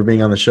 thank you for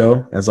being on the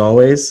show as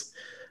always.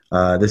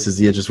 This is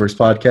the It Just Works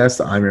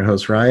podcast. I'm your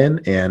host Ryan,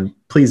 and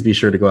please be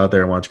sure to go out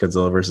there and watch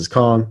Godzilla vs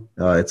Kong.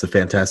 It's a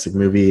fantastic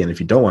movie, and if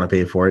you don't want to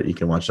pay for it, you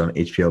can watch it on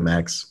HBO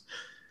Max.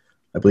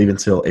 I believe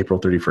until April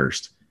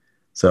 31st.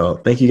 So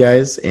thank you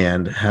guys,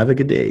 and have a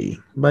good day.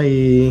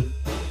 Bye.